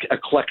 unique,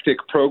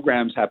 eclectic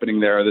programs happening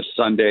there this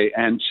Sunday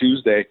and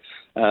Tuesday,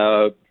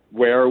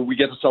 where we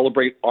get to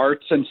celebrate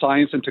arts and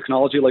science and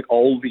technology, like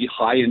all the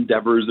high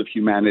endeavors of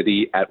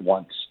humanity at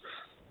once.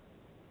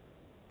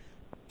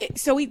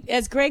 So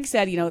as Greg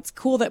said, it's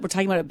cool that we're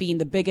talking about it being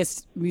the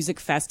biggest music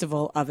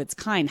festival of its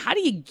kind. How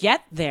do you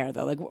get there,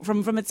 though? Like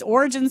from its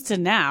origins to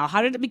now,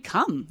 how did it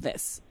become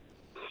this?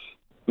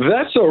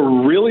 That's a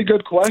really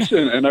good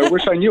question, and I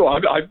wish I knew.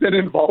 I've been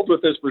involved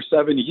with this for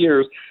 7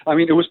 years. I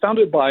mean, it was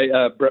founded by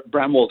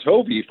Bramwell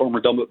Tovey, former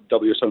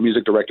WSO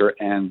music director,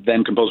 and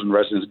then composer in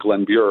residence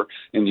Glenn Buer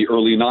in the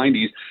early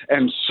 90s,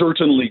 and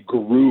certainly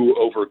grew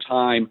over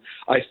time.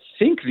 I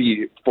think,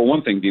 for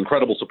one thing, the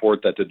incredible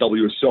support that the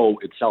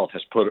WSO itself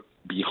has put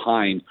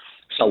behind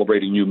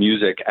celebrating new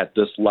music at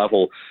this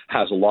level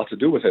has a lot to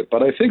do with it.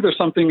 But I think there's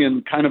something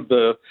in kind of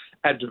the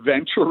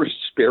adventurous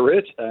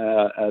spirit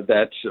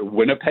that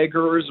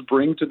Winnipeggers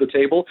bring to the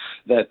table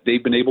that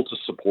they've been able to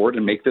support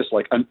and make this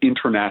like an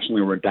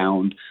internationally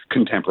renowned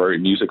contemporary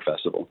music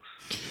festival.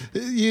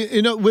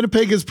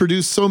 Winnipeg has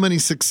produced so many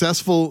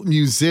successful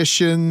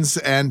musicians,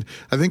 and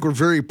I think we're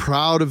very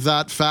proud of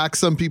that fact.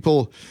 Some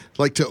people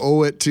like to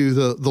owe it to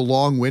the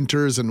long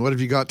winters and what have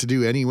you got to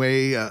do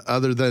anyway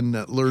other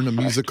than learn a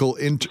musical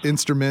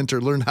instrument or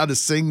learn how to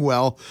sing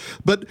well.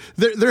 But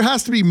there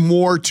has to be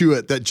more to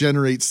it that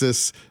generates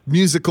this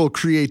musical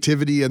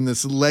creativity and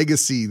this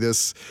legacy,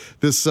 this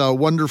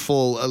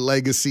wonderful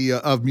legacy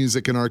of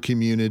music in our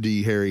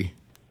community, Harry?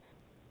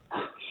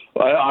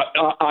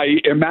 I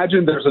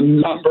imagine there's a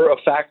number of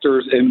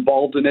factors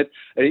involved in it.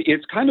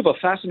 It's kind of a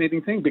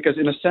fascinating thing because,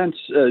 in a sense,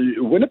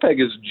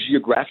 Winnipeg is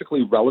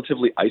geographically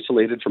relatively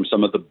isolated from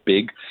some of the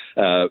big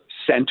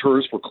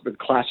centers for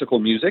classical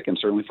music and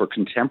certainly for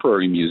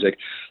contemporary music.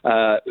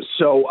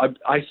 So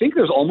I think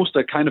there's almost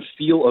a kind of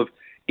feel of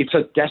it's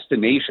a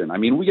destination. I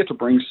mean, we get to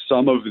bring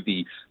some of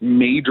the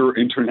major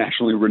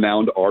internationally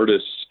renowned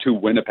artists to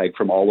Winnipeg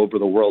from all over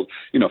the world.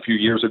 A few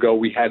years ago,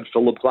 we had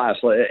Philip Glass.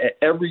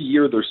 Every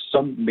year, there's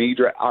some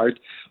major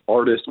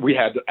artist. We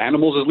had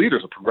Animals as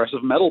Leaders, a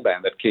progressive metal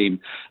band that came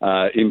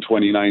in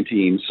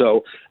 2019.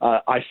 So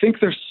I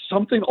think there's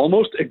something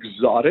almost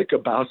exotic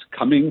about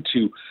coming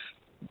to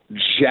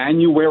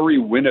January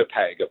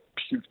Winnipeg, a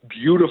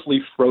beautifully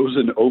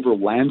frozen over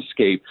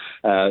landscape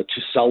to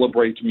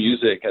celebrate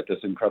music at this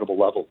incredible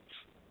level.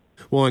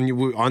 Well,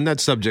 and on that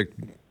subject,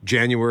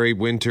 January,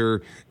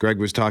 winter, Greg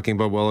was talking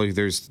about, well,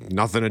 there's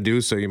nothing to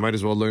do, so you might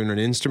as well learn an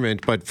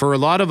instrument. But for a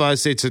lot of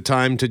us, it's a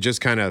time to just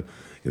kind of,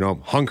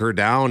 hunker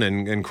down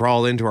and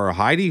crawl into our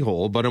hidey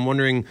hole. But I'm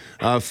wondering,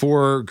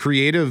 for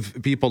creative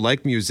people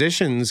like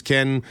musicians,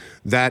 can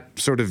that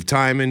sort of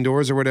time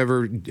indoors or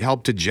whatever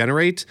help to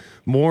generate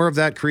more of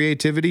that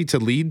creativity to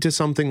lead to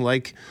something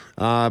like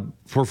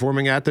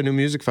performing at the New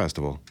Music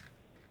Festival?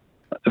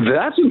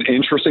 That's an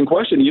interesting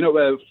question.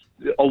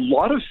 A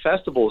lot of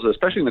festivals,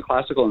 especially in the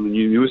classical and the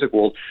new music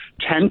world,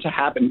 tend to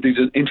happen, these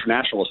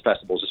internationalist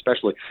festivals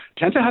especially,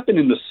 tend to happen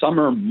in the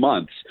summer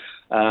months.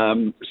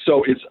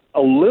 So it's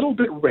a little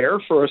bit rare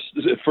for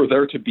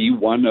there to be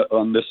one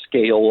on this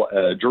scale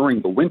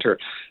during the winter.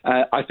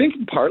 I think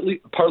partly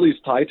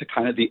it's tied to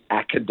kind of the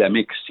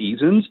academic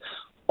seasons.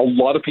 A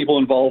lot of people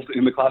involved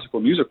in the classical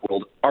music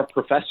world are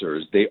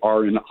professors. They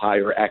are in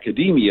higher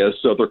academia,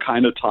 so they're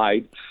kind of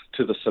tied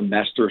to the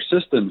semester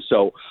system.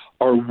 So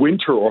our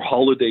winter or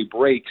holiday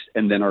breaks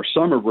and then our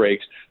summer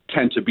breaks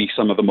tend to be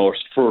some of the most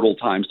fertile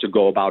times to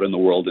go about in the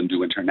world and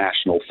do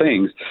international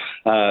things.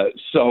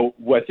 So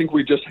I think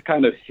we just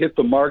kind of hit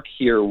the mark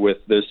here with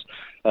this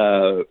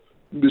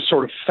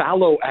sort of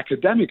fallow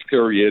academic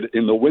period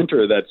in the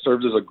winter that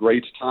serves as a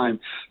great time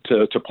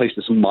to place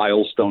this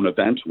milestone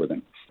event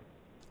within.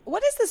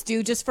 What does this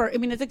do just for,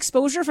 it's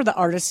exposure for the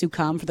artists who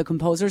come, for the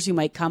composers who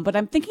might come, but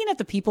I'm thinking of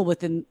the people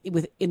within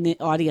the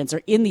audience,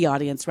 or in the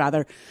audience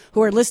rather,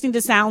 who are listening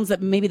to sounds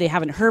that maybe they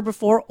haven't heard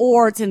before,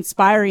 or it's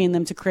inspiring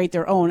them to create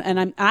their own. And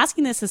I'm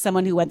asking this as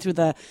someone who went through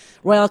the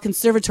Royal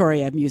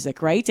Conservatory of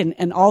Music, right?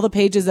 And all the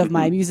pages of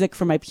my music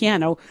for my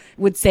piano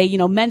would say,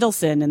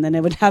 Mendelssohn, and then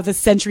it would have a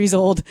centuries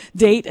old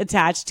date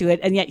attached to it.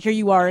 And yet here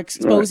you are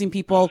exposing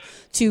people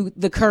to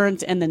the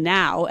current and the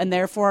now. And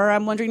therefore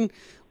I'm wondering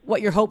what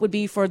your hope would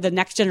be for the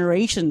next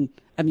generation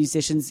of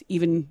musicians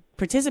even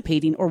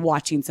participating or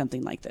watching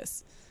something like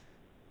this.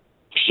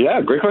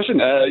 Yeah, great question.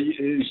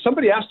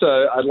 Somebody asked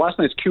at last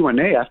night's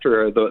Q&A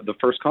after the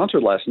first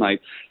concert last night,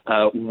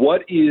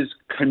 what is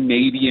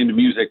Canadian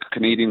music,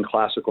 Canadian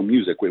classical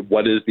music?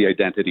 What is the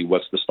identity?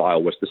 What's the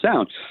style? What's the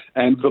sound?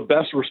 And the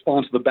best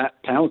response the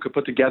panel could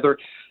put together,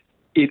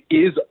 it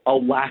is a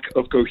lack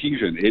of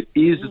cohesion. It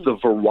is the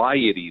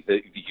variety,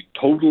 the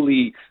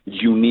totally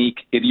unique,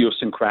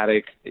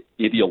 idiosyncratic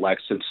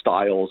idiolects and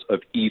styles of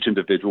each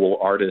individual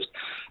artist.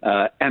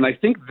 And I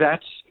think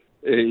that's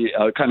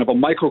a kind of a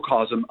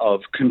microcosm of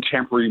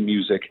contemporary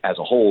music as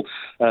a whole.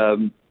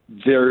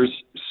 There's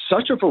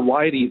such a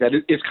variety that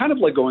it's kind of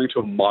like going to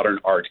a modern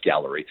art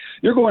gallery.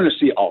 You're going to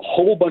see a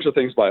whole bunch of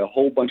things by a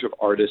whole bunch of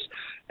artists,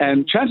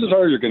 and chances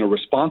are you're going to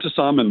respond to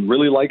some and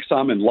really like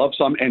some and love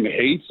some and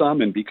hate some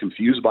and be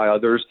confused by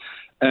others.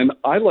 And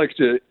I like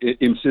to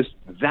insist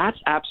that's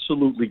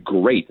absolutely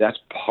great. That's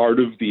part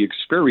of the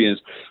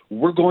experience.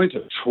 We're going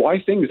to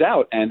try things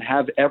out and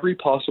have every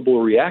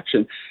possible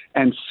reaction,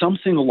 and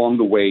something along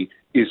the way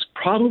is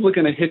probably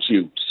going to hit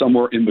you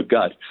somewhere in the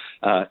gut.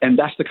 And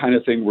that's the kind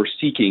of thing we're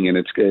seeking, and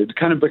it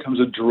kind of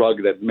becomes a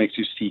drug that makes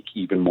you seek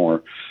even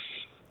more.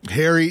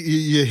 Harry,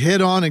 you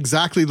hit on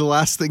exactly the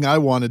last thing I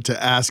wanted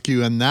to ask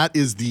you, and that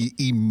is the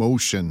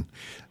emotion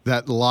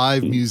that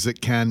live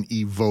music can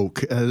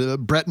evoke.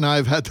 Brett and I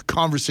have had the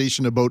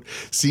conversation about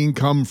seeing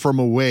Come From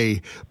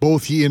Away.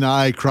 Both he and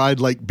I cried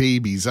like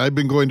babies. I've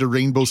been going to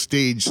Rainbow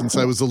Stage since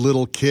I was a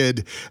little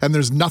kid, and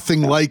there's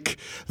nothing like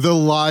the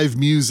live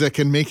music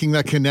and making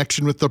that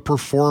connection with the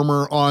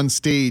performer on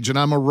stage. And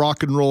I'm a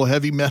rock and roll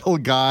heavy metal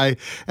guy,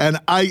 and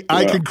I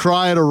can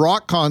cry at a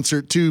rock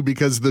concert too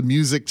because the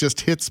music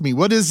just hits me.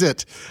 What is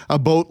it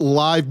about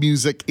live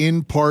music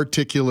in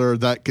particular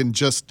that can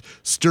just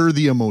stir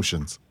the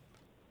emotions?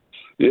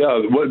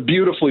 Yeah,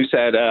 beautifully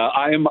said.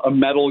 I am a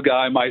metal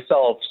guy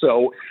myself,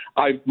 so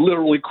I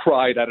literally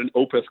cried at an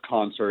Opeth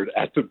concert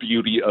at the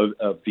beauty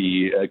of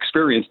the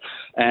experience.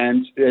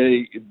 And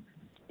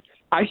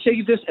I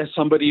say this as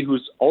somebody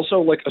who's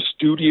also like a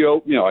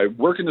studio. I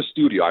work in the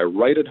studio. I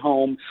write at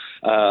home.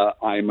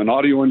 I'm an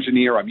audio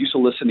engineer. I'm used to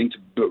listening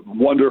to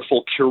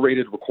wonderful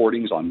curated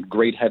recordings on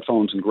great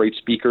headphones and great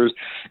speakers.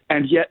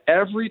 And yet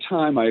every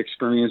time I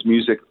experience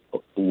music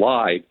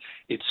live,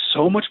 it's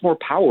so much more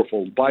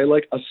powerful by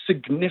like a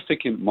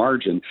significant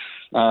margin.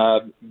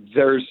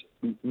 There's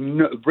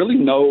really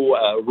no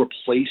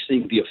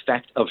replacing the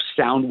effect of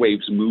sound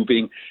waves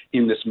moving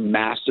in this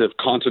massive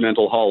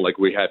continental hall like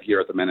we have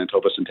here at the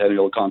Manitoba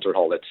Centennial Concert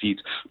Hall that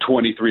seats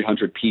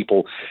 2,300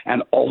 people,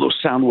 and all those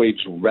sound waves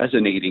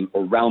resonating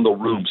around the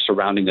room,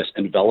 surrounding us,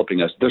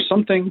 enveloping us. There's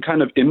something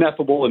kind of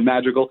ineffable and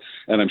magical,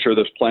 and I'm sure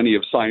there's plenty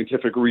of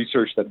scientific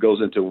research that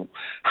goes into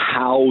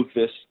how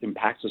this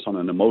impacts us on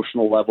an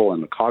emotional level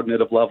and a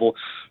cognitive level,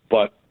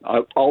 but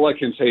all I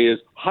can say is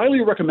highly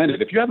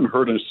recommended. If you haven't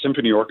heard a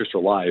symphony orchestra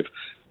live,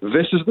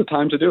 this is the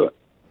time to do it.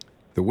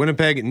 The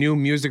Winnipeg New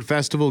Music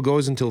Festival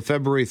goes until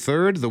February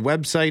 3rd. The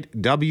website,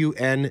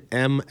 wnmf.ca.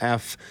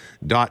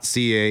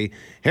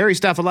 Harry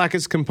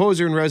Staphylakis,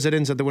 composer in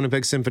residence at the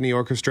Winnipeg Symphony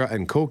Orchestra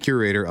and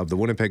co-curator of the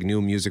Winnipeg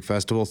New Music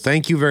Festival.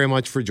 Thank you very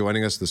much for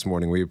joining us this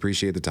morning. We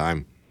appreciate the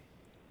time.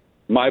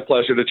 My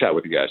pleasure to chat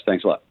with you guys.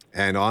 Thanks a lot.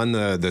 And on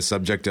the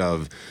subject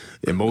of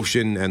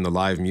emotion and the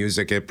live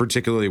music,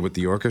 particularly with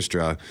the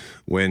orchestra,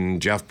 when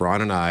Jeff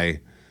Braun and I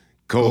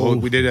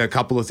we did a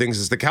couple of things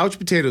as the couch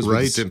potatoes with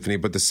the symphony,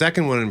 but the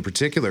second one in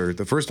particular,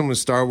 the first one was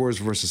Star Wars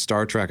versus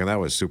Star Trek, and that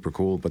was super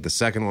cool, but the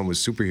second one was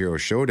Superhero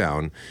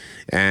Showdown.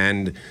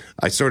 And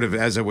I sort of,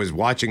 as I was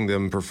watching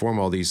them perform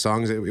all these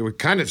songs, it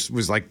kind of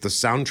was like the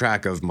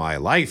soundtrack of my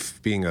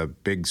life, being a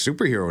big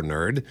superhero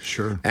nerd.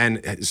 Sure.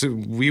 And so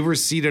we were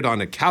seated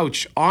on a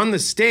couch on the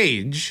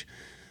stage.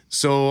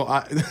 So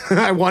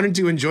I wanted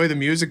to enjoy the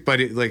music, but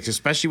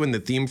especially when the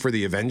theme for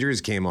the Avengers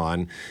came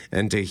on,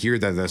 and to hear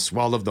the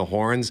swell of the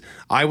horns,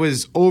 I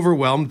was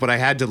overwhelmed. But I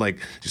had to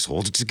just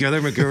hold it together,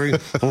 McGurry,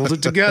 hold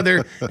it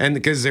together, and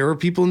because there were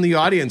people in the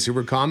audience who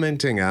were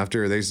commenting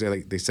after they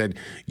said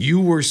you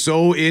were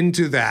so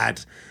into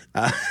that.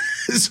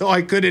 So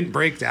I couldn't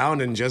break down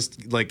and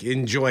just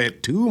enjoy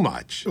it too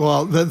much.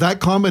 Well,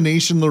 that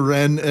combination,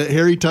 Loren,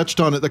 Harry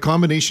touched on it, the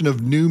combination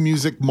of new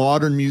music,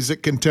 modern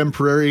music,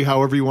 contemporary,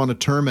 however you want to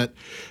term it,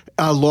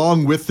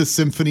 along with the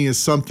symphony is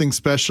something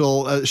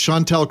special.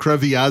 Chantal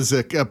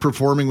Kreviazuk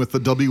performing with the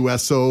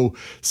WSO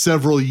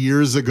several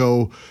years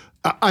ago.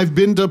 I've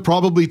been to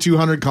probably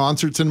 200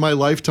 concerts in my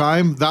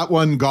lifetime. That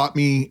one got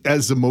me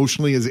as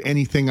emotionally as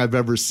anything I've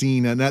ever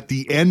seen. And at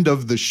the end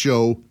of the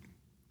show,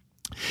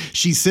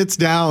 she sits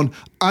down,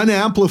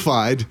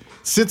 unamplified,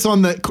 sits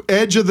on the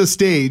edge of the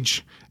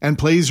stage, and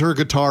plays her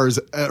guitar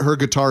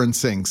and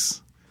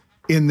sings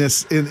in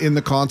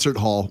the concert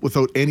hall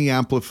without any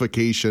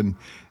amplification,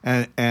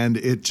 and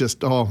it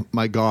just, oh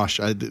my gosh,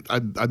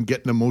 I'm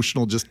getting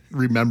emotional just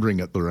remembering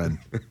it, Loren.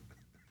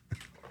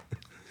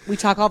 We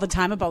talk all the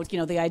time about,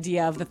 the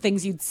idea of the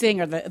things you'd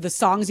sing or the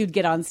songs you'd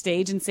get on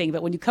stage and sing,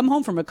 but when you come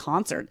home from a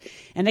concert,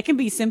 and it can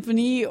be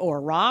symphony or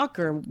rock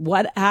or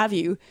what have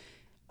you.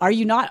 Are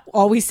you not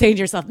always saying to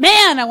yourself,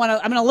 man, I'm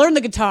going to learn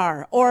the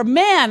guitar, or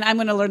man, I'm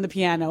going to learn the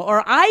piano,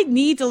 or I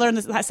need to learn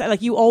this?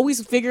 You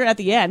always figure at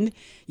the end,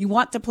 you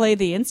want to play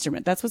the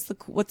instrument. That's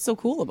what's so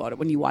cool about it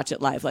when you watch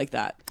it live like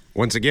that.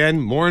 Once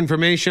again, more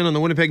information on the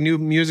Winnipeg New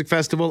Music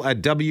Festival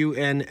at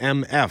wnmf.ca.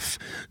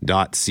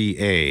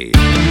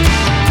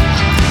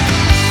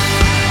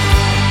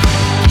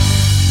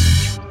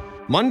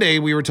 Monday,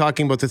 we were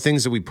talking about the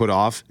things that we put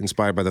off,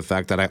 inspired by the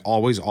fact that I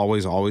always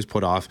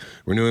put off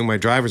renewing my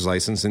driver's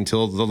license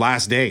until the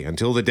last day,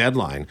 until the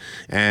deadline.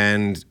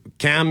 And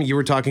Cam, you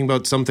were talking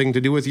about something to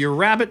do with your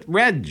rabbit,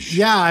 Reg.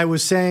 Yeah, I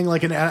was saying,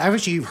 I've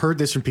actually heard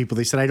this from people.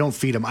 They said I don't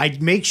feed him. I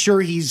make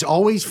sure he's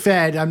always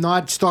fed. I'm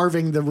not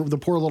starving the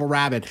poor little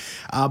rabbit.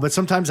 But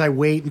sometimes I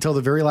wait until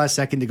the very last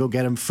second to go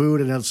get him food,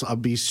 and I'll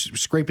be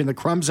scraping the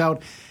crumbs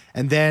out.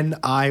 And then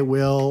I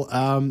will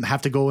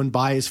have to go and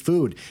buy his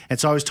food. And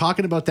so I was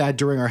talking about that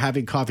during our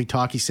Having Coffee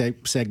Talkie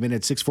segment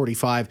at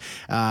 6:45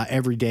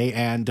 every day.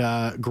 And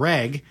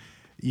Greg,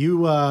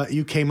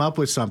 you came up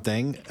with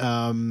something.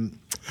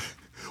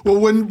 Well,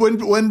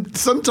 when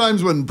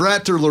sometimes when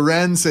Brett or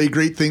Loren say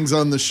great things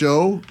on the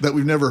show that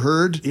we've never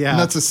heard, and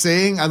that's a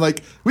saying, I'm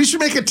like, we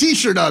should make a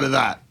T-shirt out of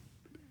that.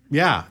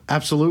 Yeah,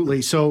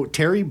 absolutely. So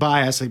Terry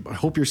Bias, I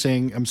hope I'm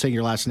saying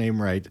your last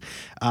name right,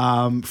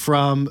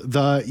 from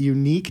the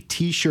Unique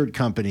T-shirt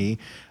company.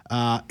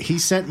 He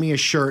sent me a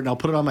shirt, and I'll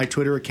put it on my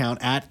Twitter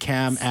account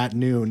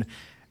 @Cam@noon,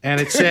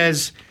 and it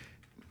says,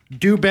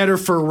 "Do better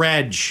for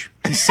Reg."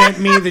 He sent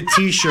me the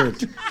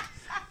T-shirt.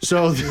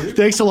 So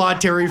thanks a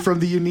lot, Terry, from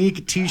the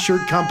Unique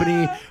T-shirt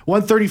company,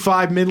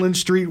 135 Midland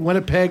Street,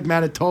 Winnipeg,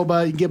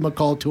 Manitoba. You can give him a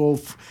call,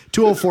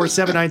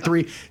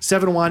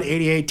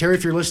 204-793-7188. Terry,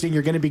 if you're listening,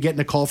 you're going to be getting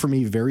a call from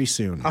me very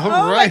soon.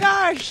 All right.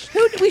 My gosh.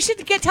 we should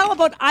tell them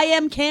about I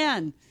am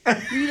can. Greg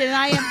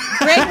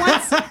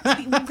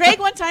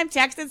one time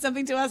texted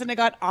something to us and it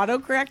got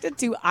autocorrected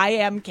to I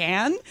am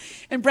can.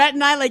 And Brett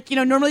and I,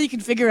 normally you can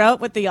figure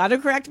out what the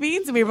autocorrect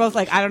means. And we were both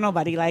like, I don't know,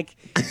 buddy. Like,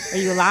 are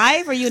you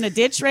alive? Are you in a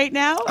ditch right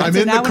now? I'm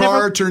in the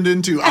car turned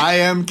into I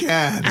am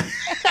can.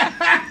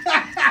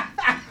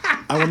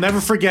 I will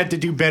never forget to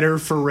do Better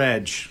For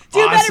Reg.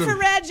 Do Better For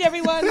Reg,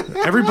 everyone.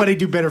 Everybody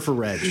do Better For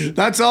Reg.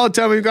 That's all the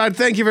time we've got.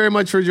 Thank you very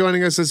much for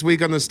joining us this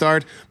week on The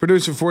Start.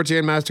 Producer Forte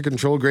and Master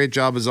Control, great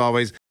job as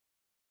always.